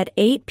begins at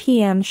 8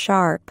 p.m.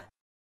 sharp.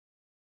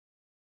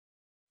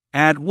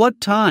 At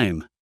what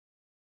time?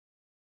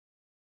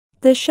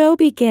 The show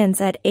begins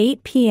at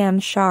 8 p.m.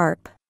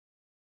 sharp.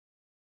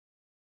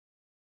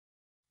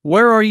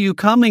 Where are you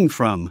coming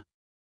from?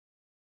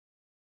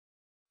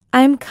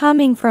 I'm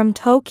coming from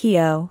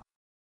Tokyo.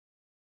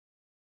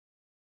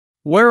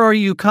 Where are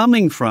you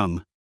coming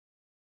from?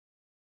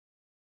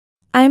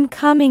 I'm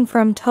coming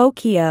from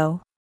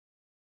Tokyo.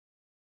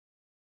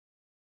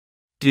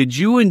 Did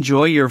you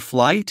enjoy your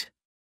flight?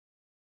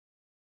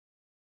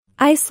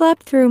 I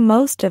slept through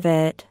most of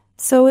it,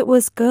 so it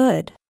was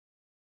good.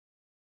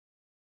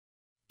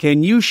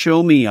 Can you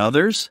show me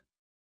others?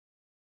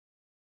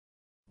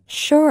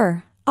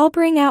 Sure, I'll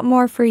bring out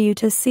more for you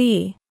to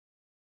see.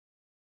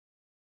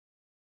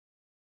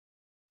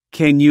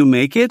 Can you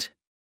make it?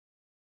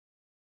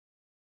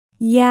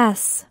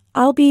 Yes,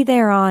 I'll be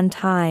there on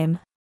time.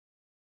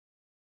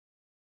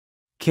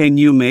 Can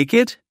you make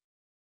it?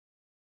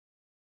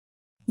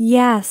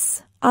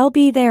 Yes, I'll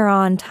be there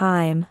on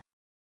time.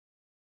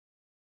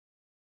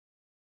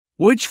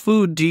 Which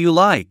food do you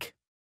like?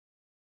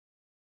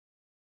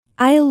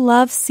 I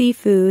love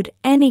seafood,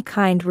 any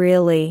kind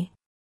really.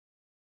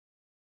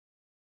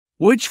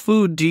 Which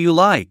food do you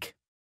like?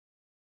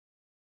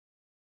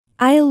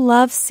 I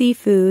love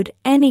seafood,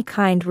 any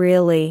kind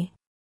really.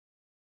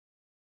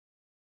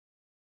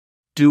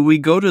 Do we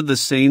go to the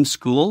same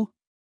school?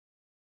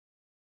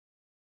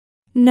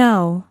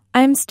 No,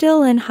 I'm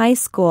still in high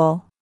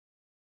school.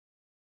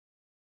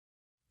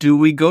 Do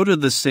we go to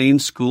the same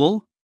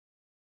school?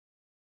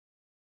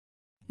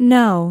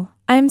 No,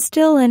 I'm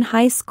still in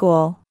high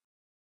school.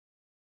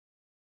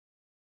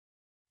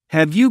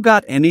 Have you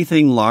got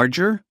anything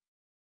larger?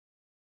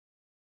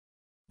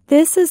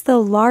 This is the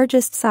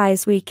largest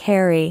size we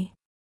carry.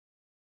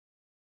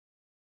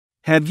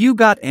 Have you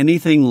got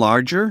anything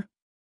larger?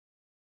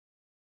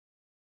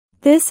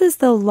 This is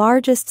the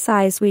largest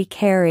size we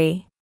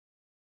carry.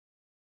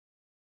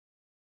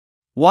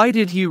 Why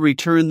did he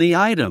return the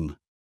item?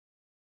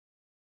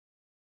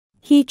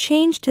 He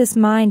changed his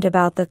mind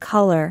about the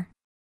color.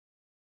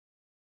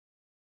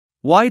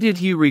 Why did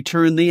he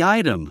return the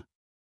item?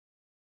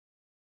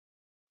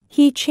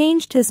 He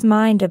changed his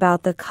mind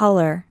about the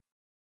color.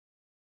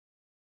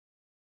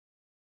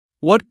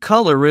 What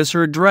color is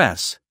her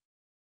dress?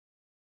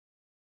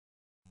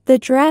 The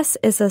dress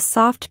is a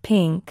soft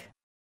pink.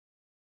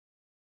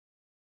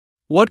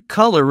 What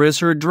color is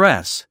her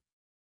dress?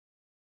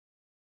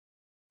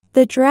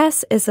 The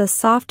dress is a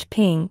soft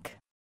pink.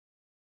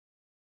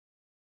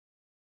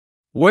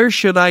 Where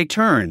should I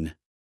turn?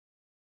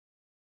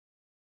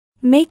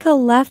 Make a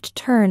left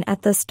turn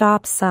at the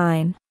stop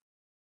sign.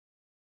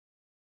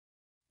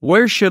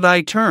 Where should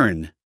I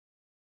turn?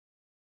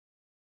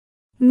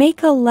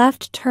 Make a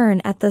left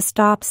turn at the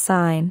stop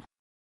sign.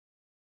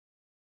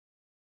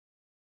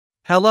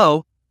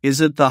 Hello, is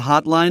it the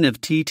hotline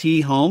of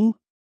TT Home?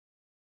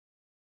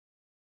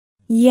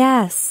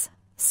 Yes,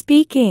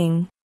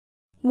 speaking.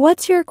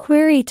 What's your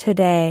query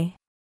today?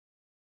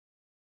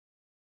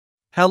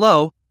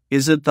 Hello,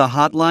 is it the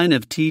hotline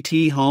of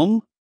TT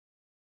Home?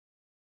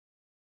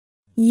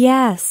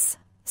 Yes,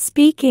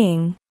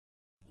 speaking.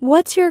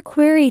 What's your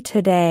query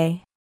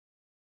today?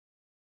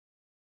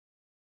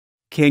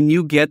 Can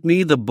you get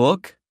me the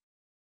book?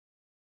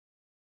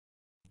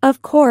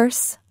 Of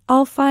course,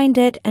 I'll find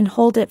it and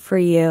hold it for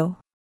you.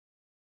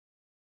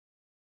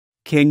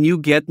 Can you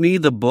get me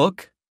the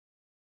book?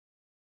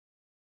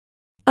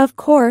 Of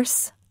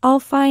course,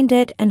 I'll find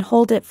it and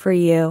hold it for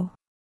you.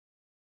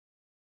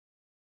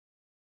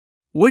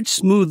 Which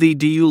smoothie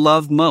do you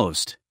love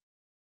most?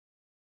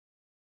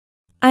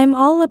 I'm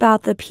all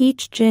about the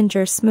peach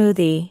ginger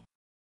smoothie.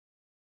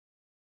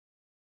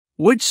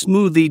 Which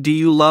smoothie do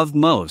you love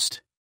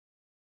most?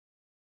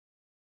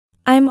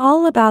 I'm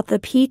all about the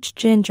peach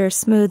ginger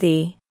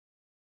smoothie.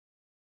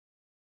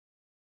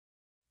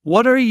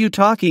 What are you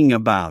talking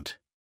about?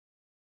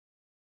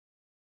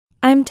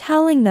 I'm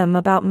telling them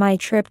about my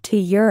trip to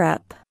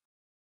Europe.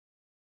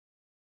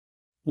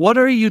 What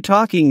are you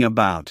talking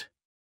about?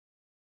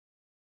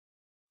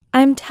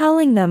 I'm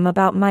telling them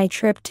about my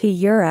trip to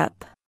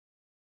Europe.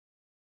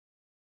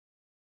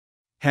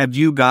 Have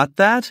you got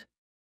that?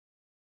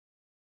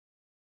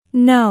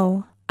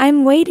 No,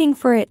 I'm waiting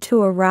for it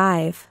to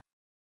arrive.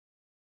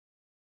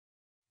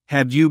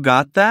 Have you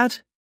got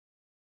that?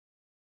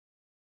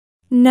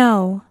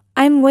 No,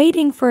 I'm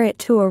waiting for it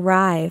to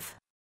arrive.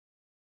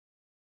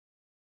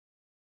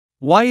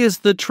 Why is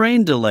the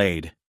train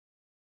delayed?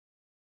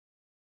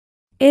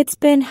 It's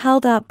been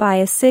held up by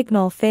a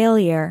signal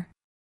failure.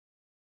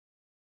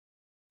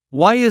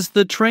 Why is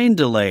the train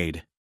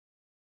delayed?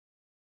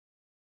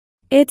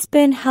 It's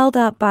been held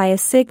up by a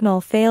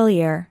signal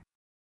failure.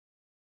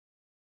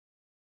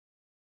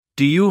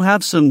 Do you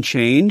have some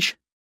change?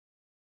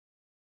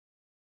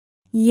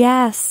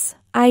 Yes,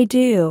 I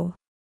do.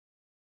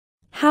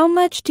 How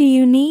much do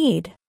you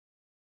need?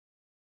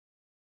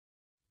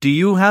 Do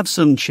you have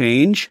some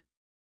change?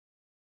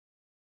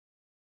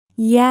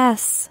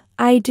 Yes,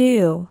 I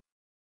do.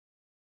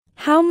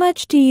 How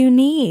much do you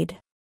need?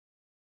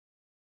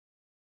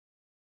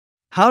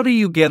 How do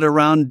you get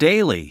around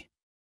daily?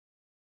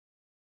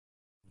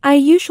 I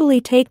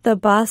usually take the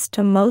bus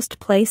to most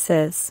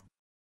places.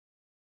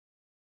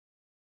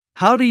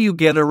 How do you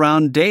get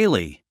around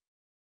daily?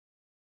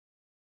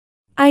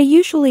 I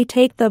usually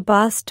take the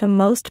bus to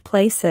most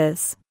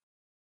places.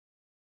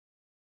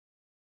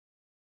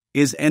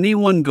 Is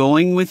anyone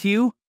going with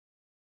you?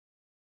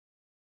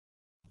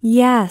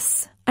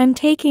 Yes, I'm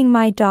taking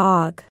my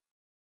dog.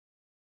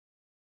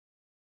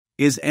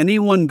 Is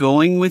anyone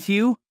going with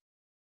you?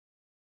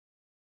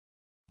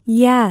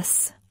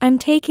 Yes, I'm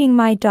taking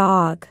my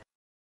dog.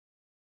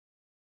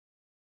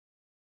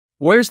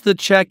 Where's the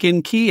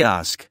check-in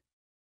kiosk?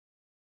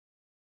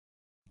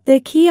 The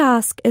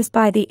kiosk is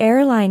by the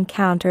airline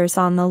counters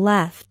on the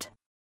left.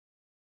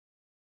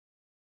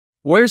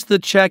 Where's the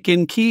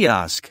check-in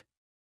kiosk?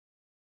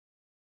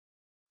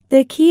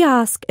 The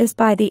kiosk is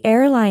by the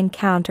airline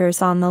counters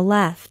on the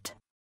left.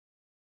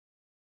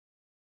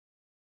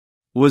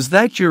 Was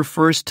that your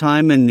first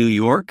time in New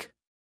York?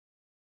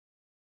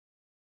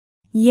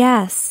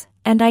 Yes,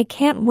 and I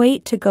can't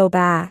wait to go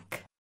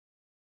back.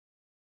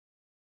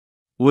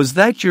 Was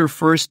that your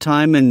first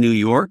time in New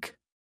York?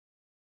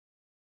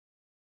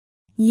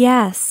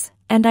 Yes,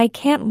 and I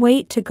can't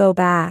wait to go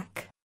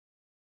back.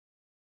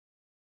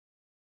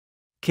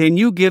 Can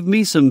you give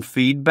me some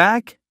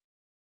feedback?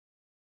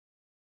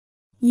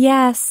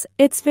 Yes,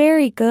 it's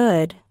very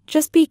good.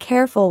 Just be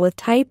careful with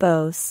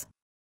typos.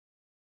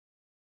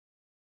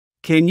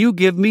 Can you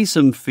give me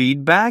some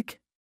feedback?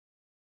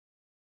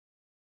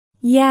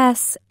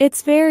 Yes,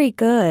 it's very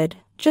good.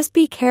 Just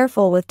be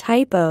careful with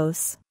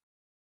typos.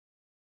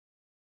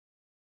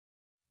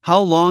 How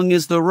long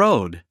is the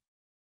road?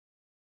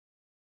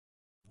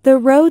 The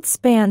road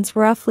spans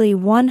roughly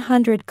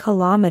 100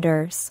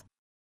 kilometers.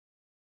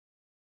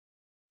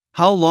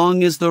 How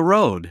long is the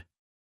road?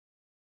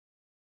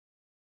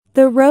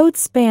 The road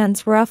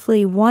spans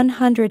roughly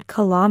 100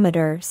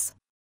 kilometers.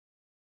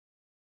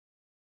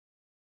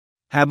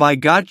 Have I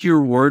got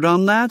your word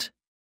on that?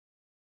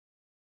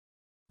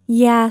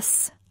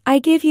 Yes, I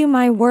give you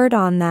my word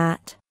on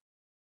that.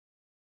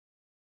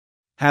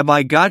 Have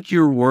I got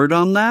your word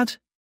on that?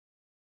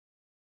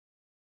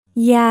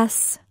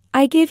 Yes,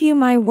 I give you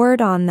my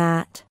word on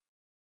that.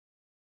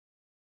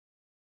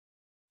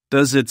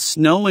 Does it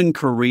snow in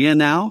Korea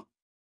now?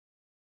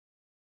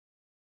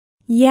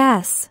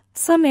 Yes,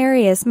 some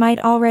areas might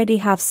already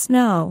have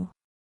snow.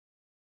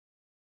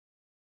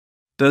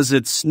 Does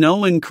it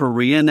snow in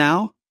Korea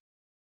now?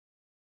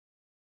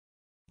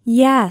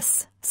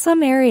 Yes,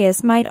 some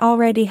areas might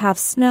already have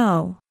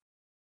snow.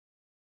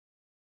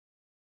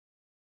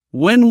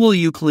 When will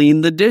you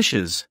clean the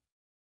dishes?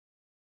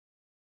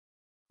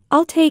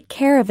 I'll take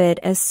care of it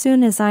as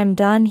soon as I'm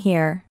done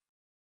here.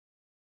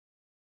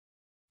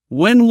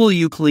 When will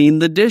you clean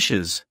the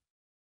dishes?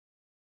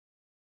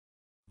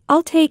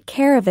 I'll take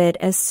care of it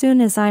as soon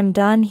as I'm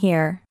done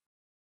here.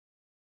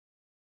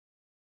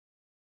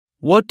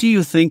 What do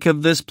you think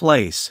of this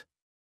place?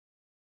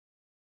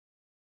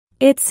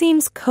 It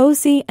seems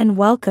cozy and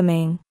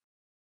welcoming.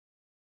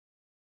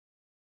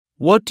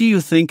 What do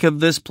you think of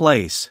this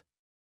place?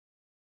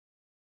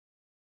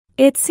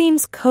 It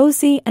seems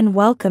cozy and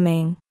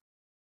welcoming.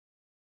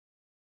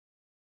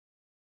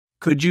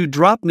 Could you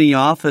drop me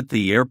off at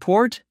the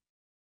airport?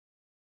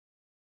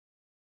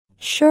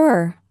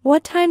 Sure,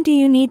 what time do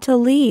you need to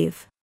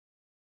leave?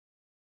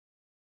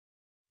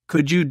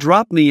 Could you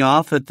drop me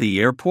off at the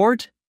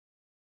airport?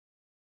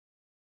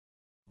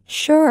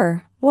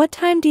 Sure, what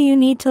time do you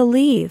need to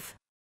leave?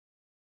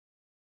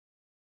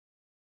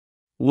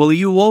 Will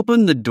you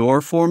open the door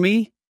for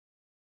me?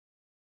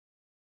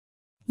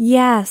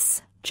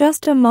 Yes,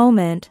 just a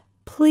moment,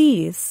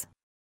 please.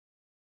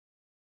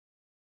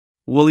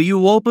 Will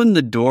you open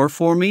the door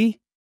for me?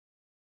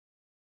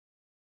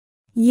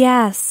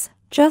 Yes,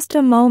 just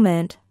a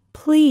moment,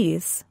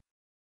 please.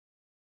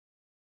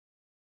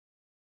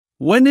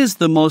 When is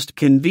the most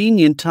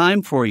convenient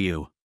time for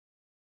you?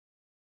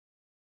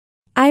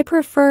 I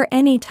prefer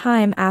any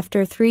time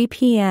after 3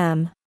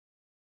 p.m.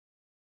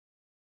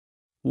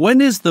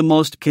 When is the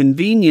most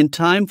convenient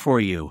time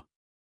for you?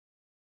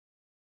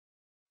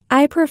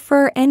 I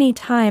prefer any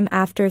time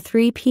after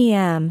 3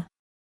 p.m.